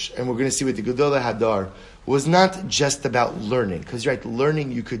Medrash, and we're going to see with the Gedolei Hadar, was not just about learning. Because right,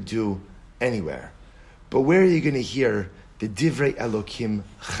 learning you could do anywhere. But where are you going to hear the Divrei Elokim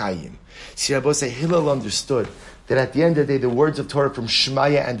Chaim? See, Rabbi say Hillel understood that at the end of the day, the words of Torah from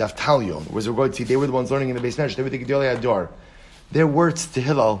Shmaya and Avtalion, was we're going to see, they were the ones learning in the Beis Medrash, they were the Gedolei Hadar. Their words to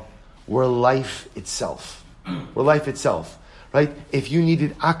Hillel were life itself. Were life itself, right? If you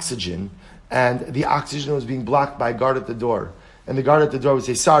needed oxygen and the oxygen was being blocked by a guard at the door, and the guard at the door would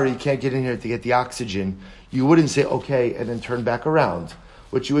say, sorry, you can't get in here to get the oxygen, you wouldn't say, okay, and then turn back around.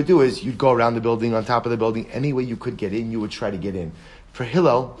 What you would do is you'd go around the building, on top of the building, any way you could get in, you would try to get in. For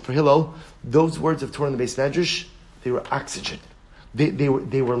Hillel, those words of Torah in the Beis Medrash, they were oxygen. They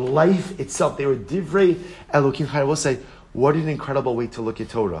were life itself. They were Divrei Elokim. I will say, what an incredible way to look at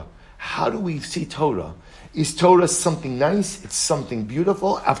Torah. How do we see Torah? Is Torah something nice? It's something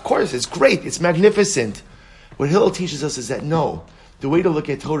beautiful? Of course, it's great. It's magnificent. What Hillel teaches us is that no. The way to look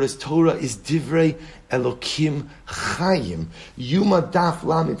at Torah is Divrei Elokim Chaim. Yuma Daf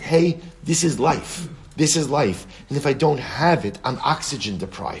Lamed Hey, this is life. This is life. And if I don't have it, I'm oxygen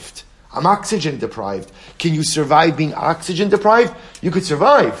deprived. Can you survive being oxygen deprived? You could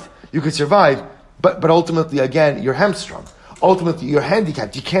survive. But ultimately, again, you're hamstrung. Ultimately, you're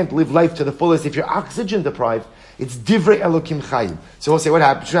handicapped. You can't live life to the fullest. If you're oxygen deprived, it's Divrei Elokim Chaim. So we'll say, what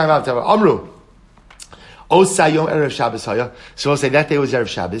happened? Amru. Osayom Erev Shabbos Haya. So we'll say that day was Erev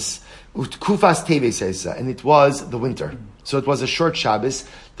Shabbos. Kufas Teve says, and it was the winter. So it was a short Shabbos.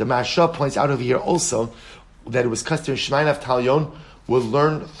 The Maharsha points out over here also that it was customary Shmai and Avtalion will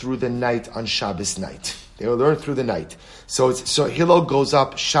learn through the night on Shabbos night. They will learn through the night. So Hillel goes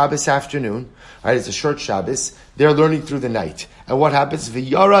up Shabbos afternoon. Right, it's a short Shabbos. They're learning through the night. And what happens?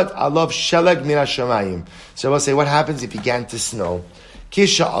 V'yarat alav sheleg min hashamayim. So I'll say, what happens if it began to snow?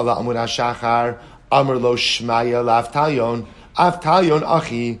 Kisha ala amud hashachar amar lo shmaya l'avtalion avtalion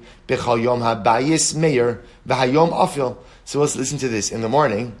achi b'chal yom habayis meir v'hayom afil. So let's listen to this. In the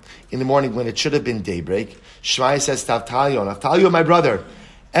morning when it should have been daybreak, Shmaya says to Avtalion, my brother,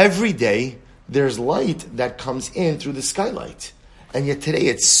 every day there's light that comes in through the skylight. And yet today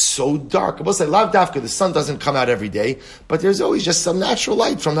it's so dark. I will say, Lav Dafka, the sun doesn't come out every day, but there's always just some natural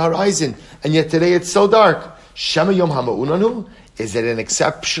light from the horizon. And yet today it's so dark. Shema Yom Hama'unanu, is it an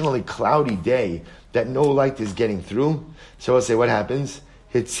exceptionally cloudy day that no light is getting through? So I'll say, what happens?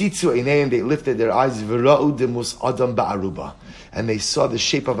 Hitzitzu Eineim, they lifted their eyes, V'ra'u demus Adam ba'aruba. And they saw the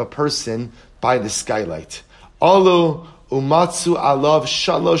shape of a person by the skylight. Alu umatsu alav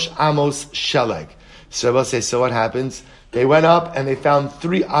shalosh amos sheleg. So I'll say, so what happens? They went up and they found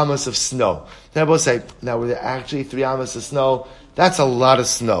 3 amos of snow. Then we'll say, now were there actually 3 amos of snow? That's a lot of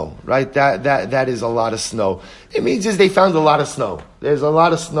snow, right? That is a lot of snow. It means is they found a lot of snow. There's a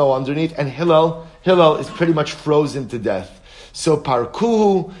lot of snow underneath, and Hillel is pretty much frozen to death. So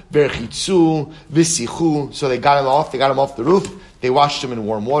parkuhu, verchitzu, visichu. So they got him off the roof. They washed him in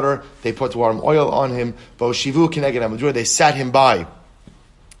warm water. They put warm oil on him. Voshivu kineged amadur. They sat him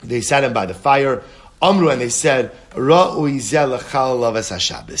by the fire. Amru, and they said, Ra'ui zeh lechal lavas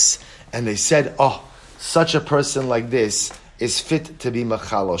haShabbos. And they said, oh, such a person like this is fit to be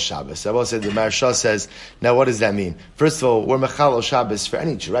Mechal Shabbos. I will say, the Maharsha says, now what does that mean? First of all, we're Mechal Shabbos for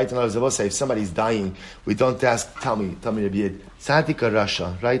any Jew, right? And I will say, if somebody's dying, we don't ask, tell me, Rabbi, Sahatika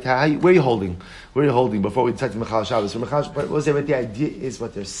Rasha, right? Where are you holding? Before we touch Mechal Shabbos? But we'll say, but the idea is,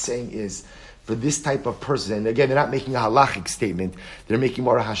 what they're saying is, for this type of person, and again, they're not making a halachic statement, they're making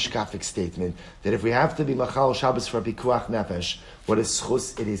more a hashkafic statement, that if we have to be Machal Shabbos for a pikuach nefesh, what a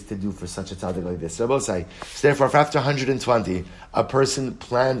schus it is to do for such a tzaddik like this. So I will say, so therefore, if after 120, a person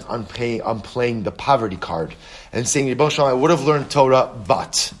planned on playing the poverty card, and saying, Yibon Shalom, I would have learned Torah,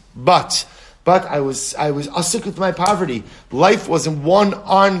 but I was asik with my poverty. Life was in one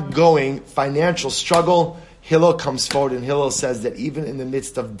ongoing financial struggle. Hillel comes forward and Hillel says that even in the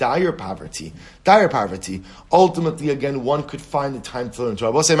midst of dire poverty, ultimately, again, one could find the time to learn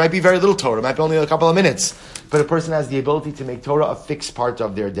Torah. We'll say it might be very little Torah, it might be only a couple of minutes, but a person has the ability to make Torah a fixed part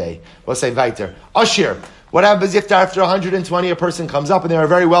of their day. We'll say weiter. Ashir. What happens if after 120 a person comes up and they are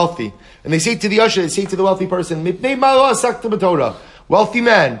very wealthy, and they say to the usher, they say to the wealthy person, wealthy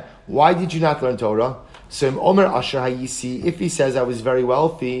man, why did you not learn Torah? So Omer Asher Hayisi, if he says I was very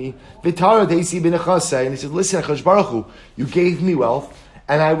wealthy, Vitara Deisi bin Echasei, and he says, listen, Akash Baruch Hu, you gave me wealth,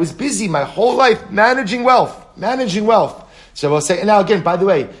 and I was busy my whole life managing wealth. So we'll say, and now again, by the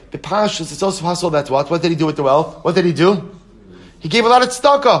way, the Pashas, it's also possible that what? What did he do with the wealth? What did he do? He gave a lot of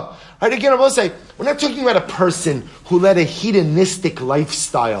tzedakah. Right, again, I will say, we're not talking about a person who led a hedonistic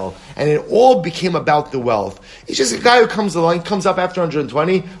lifestyle and it all became about the wealth. It's just a guy who comes along, comes up after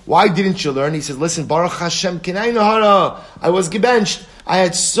 120. Why didn't you learn? He says, listen, Baruch Hashem, I was gebenched. I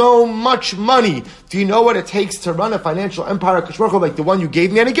had so much money. Do you know what it takes to run a financial empire like the one you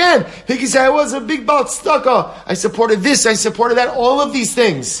gave me? And again, he can say, I was a big Baal tzedakah. I supported this, I supported that, all of these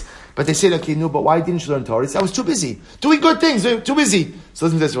things. But they say, okay, no, but why didn't you learn Torah? He said, I was too busy. Doing good things, too busy. So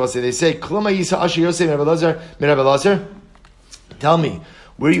listen to this, we'll say. They say, tell me,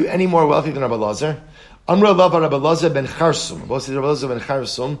 were you any more wealthy than Rabbi Lazar? Amra Lava Rabbi Lazar ben Charsum. We'll say Rabbi Lazar ben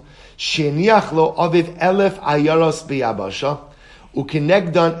Charsum. Sheniach lo aviv elef ayaros biyabasha.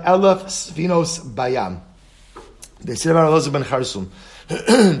 Ukinegdan elef sfinos bayam. They said about Rabbi Lazar ben Charsum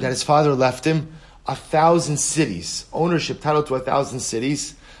that his father left him 1,000 cities, ownership title to 1,000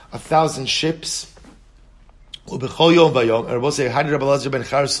 cities, 1,000 ships. And Rabbi say, how did Rabbi Lazar ben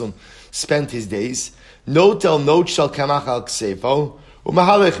Charsum spend his days? No tel no shall kamach al ksefo.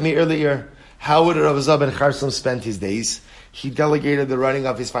 Umahalech mi earlier. How would Rabbi Lazar ben Charsum spend his days? He delegated the running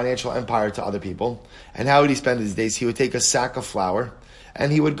of his financial empire to other people. And how would he spend his days? He would take a sack of flour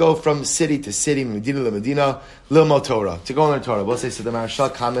and he would go from city to city, Medina to Medina, Lilmo Torah, to go learn Torah. We'll say, so the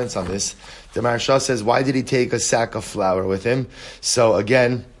Maharshal comments on this. The Maharshal says, why did he take a sack of flour with him? So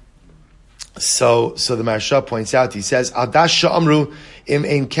again, so the Maharsha points out, he says, Adash Sha'amru im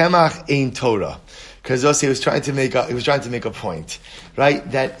ein kemach ein Torah. Because he was trying to make a point, right?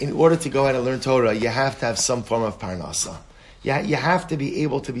 That in order to go ahead and learn Torah, you have to have some form of parnasa. You have to be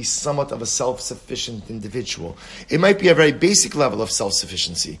able to be somewhat of a self-sufficient individual. It might be a very basic level of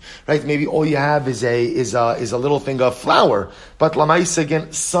self-sufficiency, right? Maybe all you have is a little thing of flour, but lamaisa,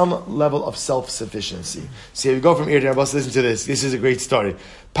 again, some level of self-sufficiency. So you go from here to there, listen to this. This is a great story.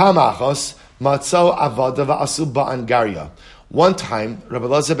 Pamachos matzau avada va'asu ba'angaria. One time, Rabbi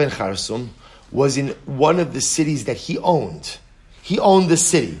Lazar ben Charsum was in one of the cities that he owned. He owned the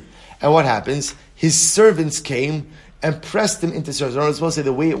city. And what happens? His servants came and pressed him into service. I was supposed to say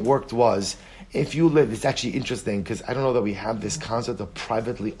the way it worked was, if you lived, it's actually interesting because I don't know that we have this concept of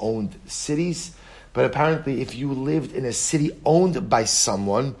privately owned cities, but apparently if you lived in a city owned by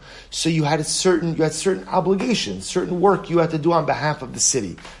someone, so you had certain obligations, certain work you had to do on behalf of the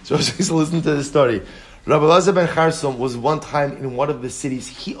city. So listen to the story. Rabbi Lazar ben Charsum was one time in one of the cities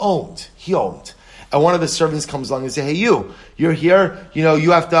he owned. And one of the servants comes along and says, hey, you're here,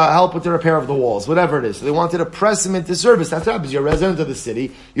 you have to help with the repair of the walls, whatever it is. So they wanted to press him into service. That's what happens. You're a resident of the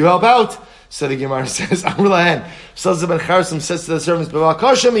city. You help out. So the Gemara says, Amrulahen. Lazar ben Charsum says to the servants,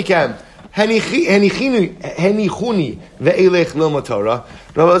 B'vakasha mikem, henichuni ve'elech lilmod Torah.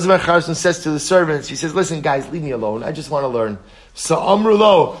 Rabbi Lazar ben Charsum says to the servants, he says, listen guys, leave me alone. I just want to learn. So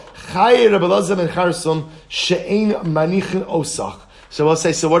Amrulo, Chay Rabbi Lazar ben Charsum, she'ein manichin osach. So we'll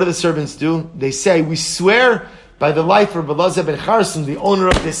say, so what do the servants do? They say, we swear by the life of Rabbi Lazar ben Charsum, the owner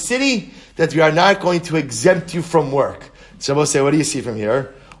of this city, that we are not going to exempt you from work. So we'll say, what do you see from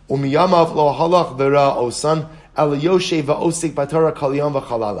here? Umiyamav lo halach vera osan, el yoshe va'osik batara kol yom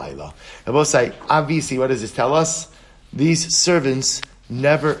v'chal halayla. And we'll say, obviously, what does this tell us? These servants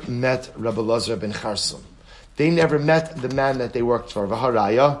never met Rabbi Lazar ben Charsum. They never met the man that they worked for.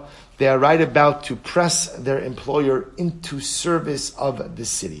 V'haraya, they are right about to press their employer into service of the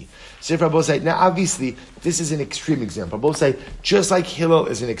city. So if Rabbi say, now obviously, this is an extreme example. Rabbi say, just like Hillel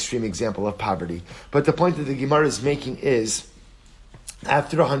is an extreme example of poverty. But the point that the Gemara is making is,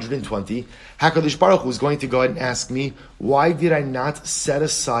 after 120, HaKadosh Baruch Hu is going to go ahead and ask me, why did I not set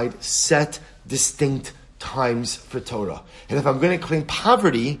aside distinct times for Torah? And if I'm going to claim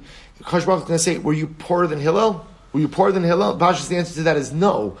poverty, HaKadosh Baruch Hu is going to say, were you poorer than Hillel? Were you poorer than Hillel? Pashas, the answer to that is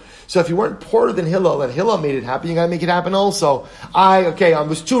no. So if you weren't poorer than Hillel and Hillel made it happen, you got to make it happen also. I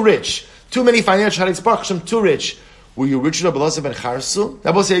was too rich. Too many financial headaches, Baruch Hashem, too rich. Were you richer than Rabbi Lazar ben Charsum?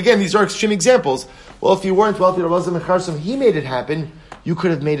 Now we'll say again, these are extreme examples. Well, if you weren't wealthy, Rabbi Lazar ben Charsum, he made it happen. You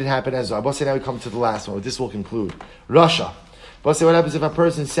could have made it happen as well. We'll say now we come to the last one. This will conclude. Russia. We'll say what happens if a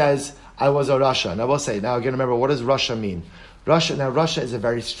person says, I was a Rasha. Now we'll say, now again, remember, what does Rasha mean? Rasha is a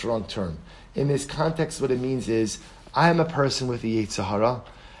very strong term. In this context, what it means is, I am a person with a Yetzer Hara,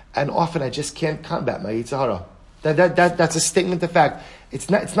 and often I just can't combat my Yetzer Hara. That's a statement of fact. It's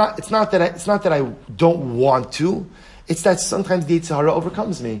not that I don't want to. It's that sometimes the Yetzer Hara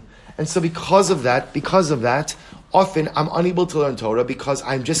overcomes me. And so because of that, often I'm unable to learn Torah because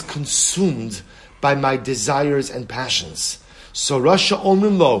I'm just consumed by my desires and passions. So Rasha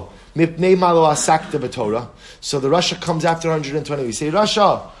Omrim Lo, Mipnei Malo Asakta B'Torah. So the Rasha comes after 120. We say,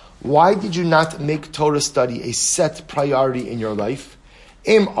 Rasha, why did you not make Torah study a set priority in your life?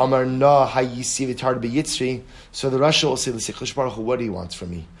 Im Amar Na Hayisi V'Tar B'Yitzri. So the Rasha will say, L'Sechlish Baruch Hu, what do you want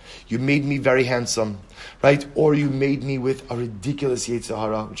from me? You made me very handsome, right? Or you made me with a ridiculous Yetzer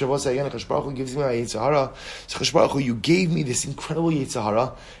Hara. Which I will say, again, Kadosh Baruch Hu gives me my Yetzer Hara. So Kadosh Baruch Hu, you gave me this incredible Yetzer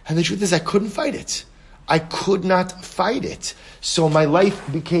Hara, and the truth is I couldn't fight it. I could not fight it. So my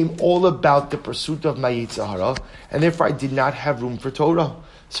life became all about the pursuit of my Yetzer Hara, and therefore I did not have room for Torah.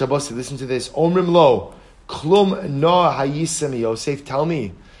 So Rabbi said, listen to this. Omrim Lo, Klum No Hayisem Yosef, tell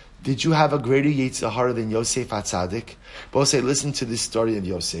me, did you have a greater Yetzer Hara than Yosef HaTzadik? Both say, listen to this story of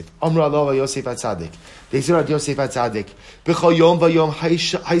Yosef. Amra Allah Yosef HaTzadik. They say about Yosef HaTzadik. B'chol yom v'yom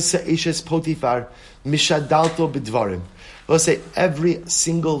haisa eshes Potifar mishadalto b'dvarim. Both say, every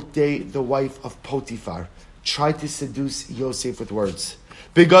single day the wife of Potifar tried to seduce Yosef with words.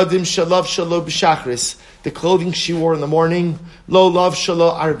 Begadim shalav shalo b'shachris. The clothing she wore in the morning, lo lav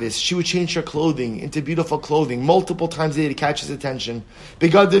shalo arvis. She would change her clothing into beautiful clothing multiple times a day to catch his attention.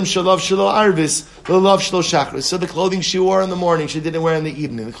 Begadim shalav shalo arvis, lo lav shalo shachris. So the clothing she wore in the morning, she didn't wear in the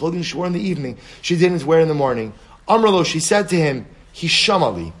evening. The clothing she wore in the evening, she didn't wear in the morning. Amrlo, she said to him,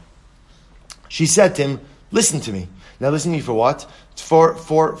 Hishamali. She said to him, listen to me. Now listen to me for what? For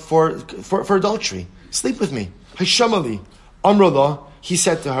adultery. Sleep with me. Hishamali. Amrlo, he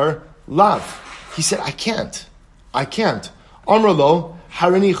said to her, Lav. He said, I can't. Amrlo,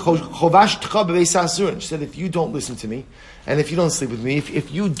 harini chovashtcha b'beis ha'asurin. She said, if you don't listen to me, and if you don't sleep with me,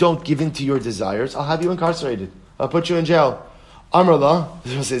 if you don't give in to your desires, I'll have you incarcerated. I'll put you in jail. Amrlo,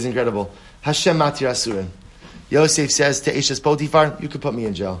 this is incredible. Hashem matir asurin. Yosef says to Eshes Potifar, you could put me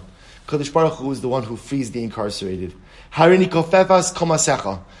in jail. Kadosh Baruch Hu is the one who frees the incarcerated. Harini kofefas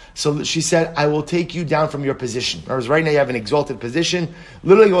komasecha. So she said, I will take you down from your position. Whereas right now you have an exalted position.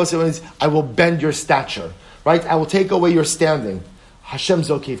 Literally also means, I will bend your stature. Right? I will take away your standing. Hashem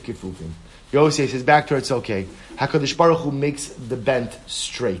zokev kifufim. Yosef says back to her, it's okay. HaKadosh Baruch Hu makes the bent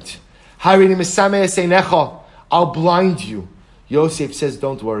straight. Harini misameh seinecha. I'll blind you. Yosef says,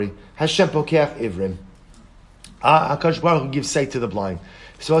 don't worry. Hashem pokeach ivrim. HaKadosh Baruch Hu gives sight to the blind.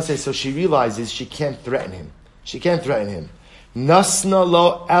 So I'll say, so she realizes she can't threaten him. Nasna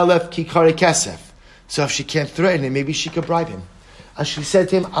lo elef kikare kesef. So if she can't threaten him, maybe she could bribe him. And she said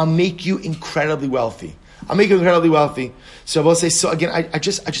to him, I'll make you incredibly wealthy. So we'll say, so again, I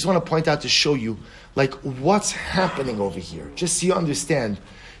just want to point out to show you, like, what's happening over here. Just so you understand,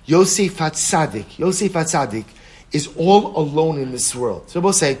 Yosef HaTzadik is all alone in this world. So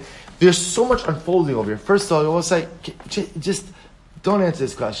we'll say, there's so much unfolding over here. First of all, we'll say, just don't answer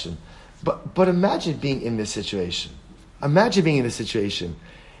this question. But imagine being in this situation.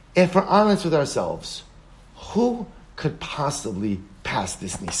 If we're honest with ourselves, who could possibly pass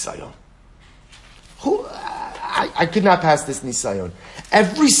this nisayon? I could not pass this nisayon.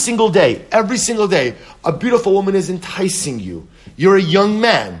 Every single day, a beautiful woman is enticing you. You're a young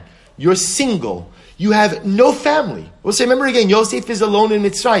man. You're single. You have no family. We'll say, remember again, Yosef is alone in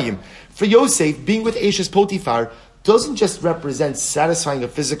Mitzrayim. For Yosef, being with Eshes Potifar doesn't just represent satisfying a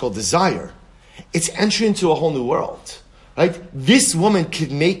physical desire. It's entry into a whole new world. Right? This woman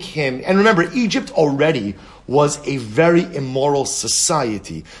could make him, and remember, Egypt already was a very immoral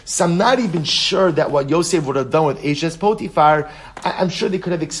society. So I'm not even sure that what Yosef would have done with Eshes Potifar, I'm sure they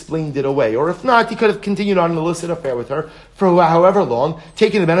could have explained it away. Or if not, he could have continued on an illicit affair with her for however long,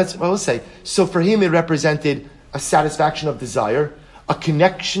 taking the benefits. Well, let's say, so for him it represented a satisfaction of desire, a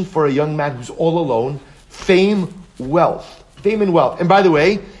connection for a young man who's all alone, fame and wealth. And by the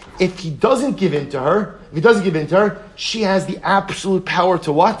way, if he doesn't give in to her, she has the absolute power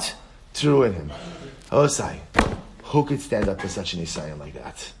to what? To ruin him. Osai, who could stand up to such an Isayan like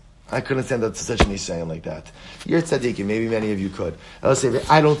that? I couldn't stand up to such an Isayan like that. You're tzaddikim, maybe many of you could.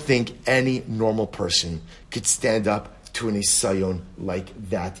 I don't think any normal person could stand up to an Isayon like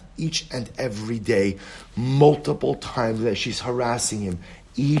that. Each and every day, multiple times that she's harassing him.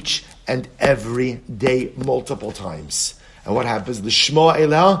 Each and every day, multiple times. And what happens? L'shmo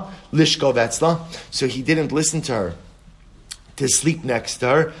elah, lishko vetzla. So he didn't listen to her, to sleep next to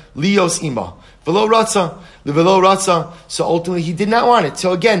her. Lios ima. V'lo ratza. V'lo ratza. So ultimately he did not want it.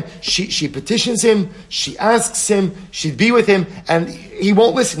 So again, she petitions him, she asks him, she'd be with him, and he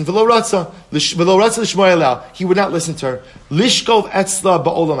won't listen. V'lo ratza. V'lo ratza l'shmoy elau. He would not listen to her. Lishkov etzla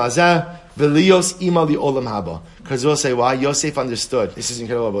ba'olam hazeh. V'lios ima li olam haba. Because we'll say why? Yosef understood. This is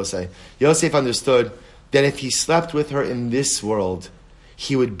incredible. We'll say Yosef understood that if he slept with her in this world,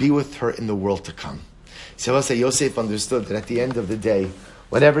 he would be with her in the world to come. So we'll say Yosef understood that at the end of the day,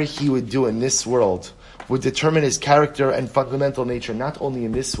 whatever he would do in this world would determine his character and fundamental nature, not only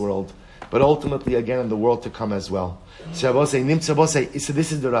in this world, but ultimately again in the world to come as well. So this is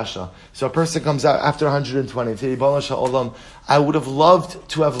the Rasha. So a person comes out after 120. I would have loved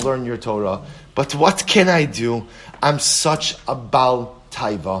to have learned your Torah, but what can I do? I'm such a Baal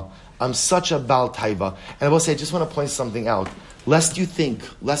Taiva. I'm such a Baal Taiva. And I will say, I just want to point something out. Lest you think,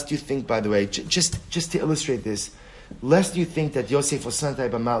 by the way, just to illustrate this, lest you think that Yosef was sent by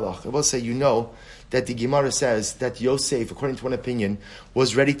Malach. I will say, you know that the Gemara says that Yosef, according to one opinion,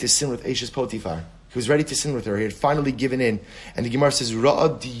 was ready to sin with Eshes Potiphar. He was ready to sin with her. He had finally given in. And the Gemara says,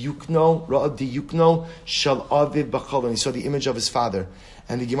 Ra'ad diyukno shal aviv b'chol. And he saw the image of his father.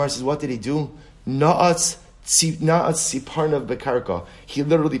 And the Gemara says, what did he do? Na'atz siparnav bekarka. He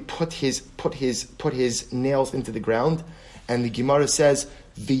literally put his nails into the ground. And the Gemara says,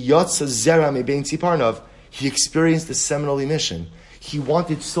 V'yotza zera mebein siparnav. He experienced the seminal emission. He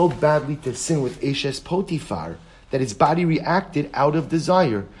wanted so badly to sin with Eshes Potiphar that his body reacted out of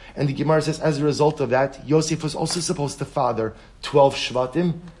desire. And the Gemara says, as a result of that, Yosef was also supposed to father 12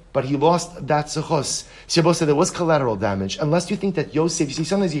 Shvatim, but he lost that Sechos. Shabbos said there was collateral damage. Unless you think that Yosef, you see,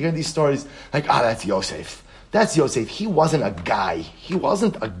 sometimes you hear these stories like, that's Yosef. That's Yosef. He wasn't a guy. He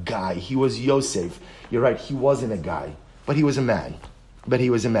was Yosef. You're right, he wasn't a guy. But he was a man.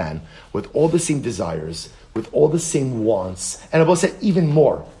 With all the same desires, with all the same wants. And I will say even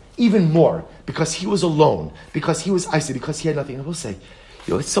more, because he was alone, because he was isolated, because he had nothing. And I will say,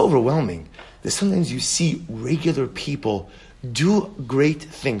 it's so overwhelming that sometimes you see regular people do great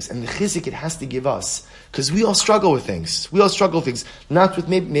things. And the chizik it has to give us, because we all struggle with things. Not with,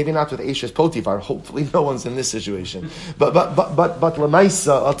 maybe not with Eshes Potiphar. Hopefully no one's in this situation. But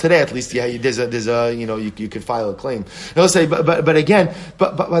Lamaisa, today at least, yeah, there's a you could file a claim. I'll say, but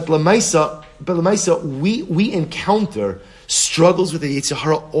Lamaisa, we encounter struggles with the Yetzer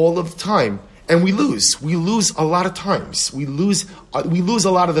Hara all of the time. And we lose. We lose a lot of times. We lose a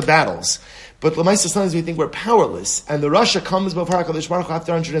lot of the battles. But Lamaisa, sometimes we think we're powerless. And the Rasha comes before HaKadosh Baruch Hu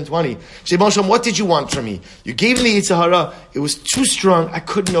after 120. Shebon Shalom, what did you want from me? You gave me the Yetzer Hara. It was too strong. I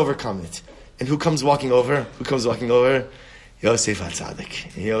couldn't overcome it. And who comes walking over? Yosef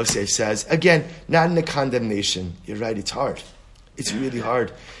HaTzadik. And Yosef says, again, not in a condemnation. You're right, it's hard. It's really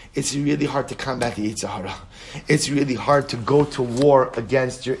hard. It's really hard to combat the Yetzer Hara. It's really hard to go to war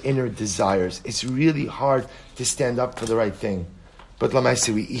against your inner desires. It's really hard to stand up for the right thing. But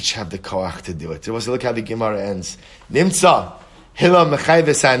Lamaisi, we each have the koach to do it. So look how the Gemara ends. Nimtza, Hila Mechai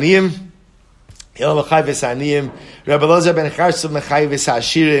V'Saniyim, Rabbi Elazar ben Charsov Mechai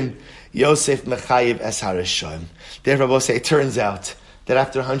V'Sashirim, Yosef Mechai V'Esharishon. Therefore, we'll say, it turns out that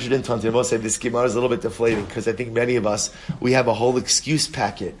after 120, I will say this Gemara is a little bit deflating because I think many of us, we have a whole excuse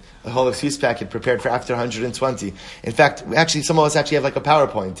packet prepared for after 120. In fact, some of us actually have like a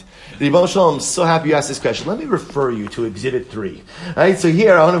PowerPoint. The Rebbe Shalom, I'm so happy you asked this question. Let me refer you to Exhibit 3. Right? So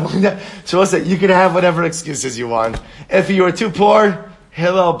here, I want to point out, so we'll say, you can have whatever excuses you want. If you were too poor,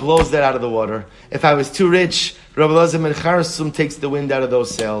 Hillel blows that out of the water. If I was too rich, Rabbi Elazar ben Charsum takes the wind out of those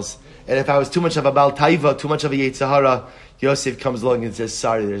sails. And if I was too much of a Baal Taiva, too much of a Yetzer Hara, Yosef comes along and says,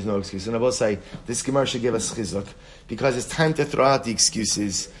 sorry, there's no excuse. And I will say, this Gemara should give us chizuk, because it's time to throw out the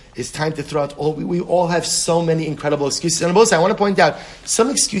excuses. It's time to throw out we all have so many incredible excuses. And I will say, I want to point out, some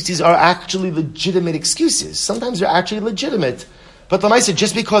excuses are actually legitimate excuses. Sometimes they're actually legitimate. But Lamaisa,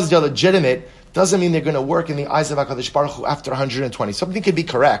 just because they're legitimate, doesn't mean they're going to work in the eyes of HaKadosh Baruch Hu after 120. Something could be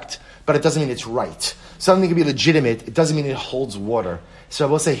correct, but it doesn't mean it's right. Something could be legitimate, it doesn't mean it holds water. So I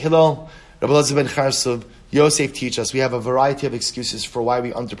will say, Hillel, Rabbi Elazar ben Charsov, Yosef teach us. We have a variety of excuses for why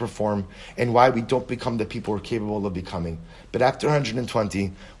we underperform and why we don't become the people we're capable of becoming. But after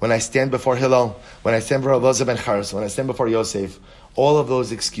 120, when I stand before Hillel, when I stand before Rabbi Elazar ben Charsov, when I stand before Yosef, all of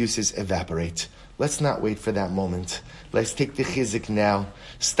those excuses evaporate. Let's not wait for that moment. Let's take the chizik now.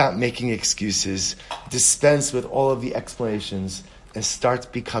 Stop making excuses. Dispense with all of the explanations and start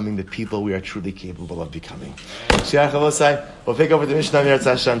becoming the people we are truly capable of becoming. Shiach Avosai, we'll pick up with the Mishnah Mirat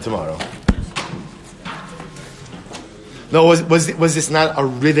Hashem tomorrow. No, was this not a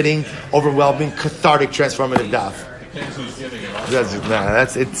riveting, overwhelming, cathartic, transformative daf?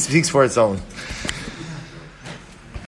 It speaks for its own.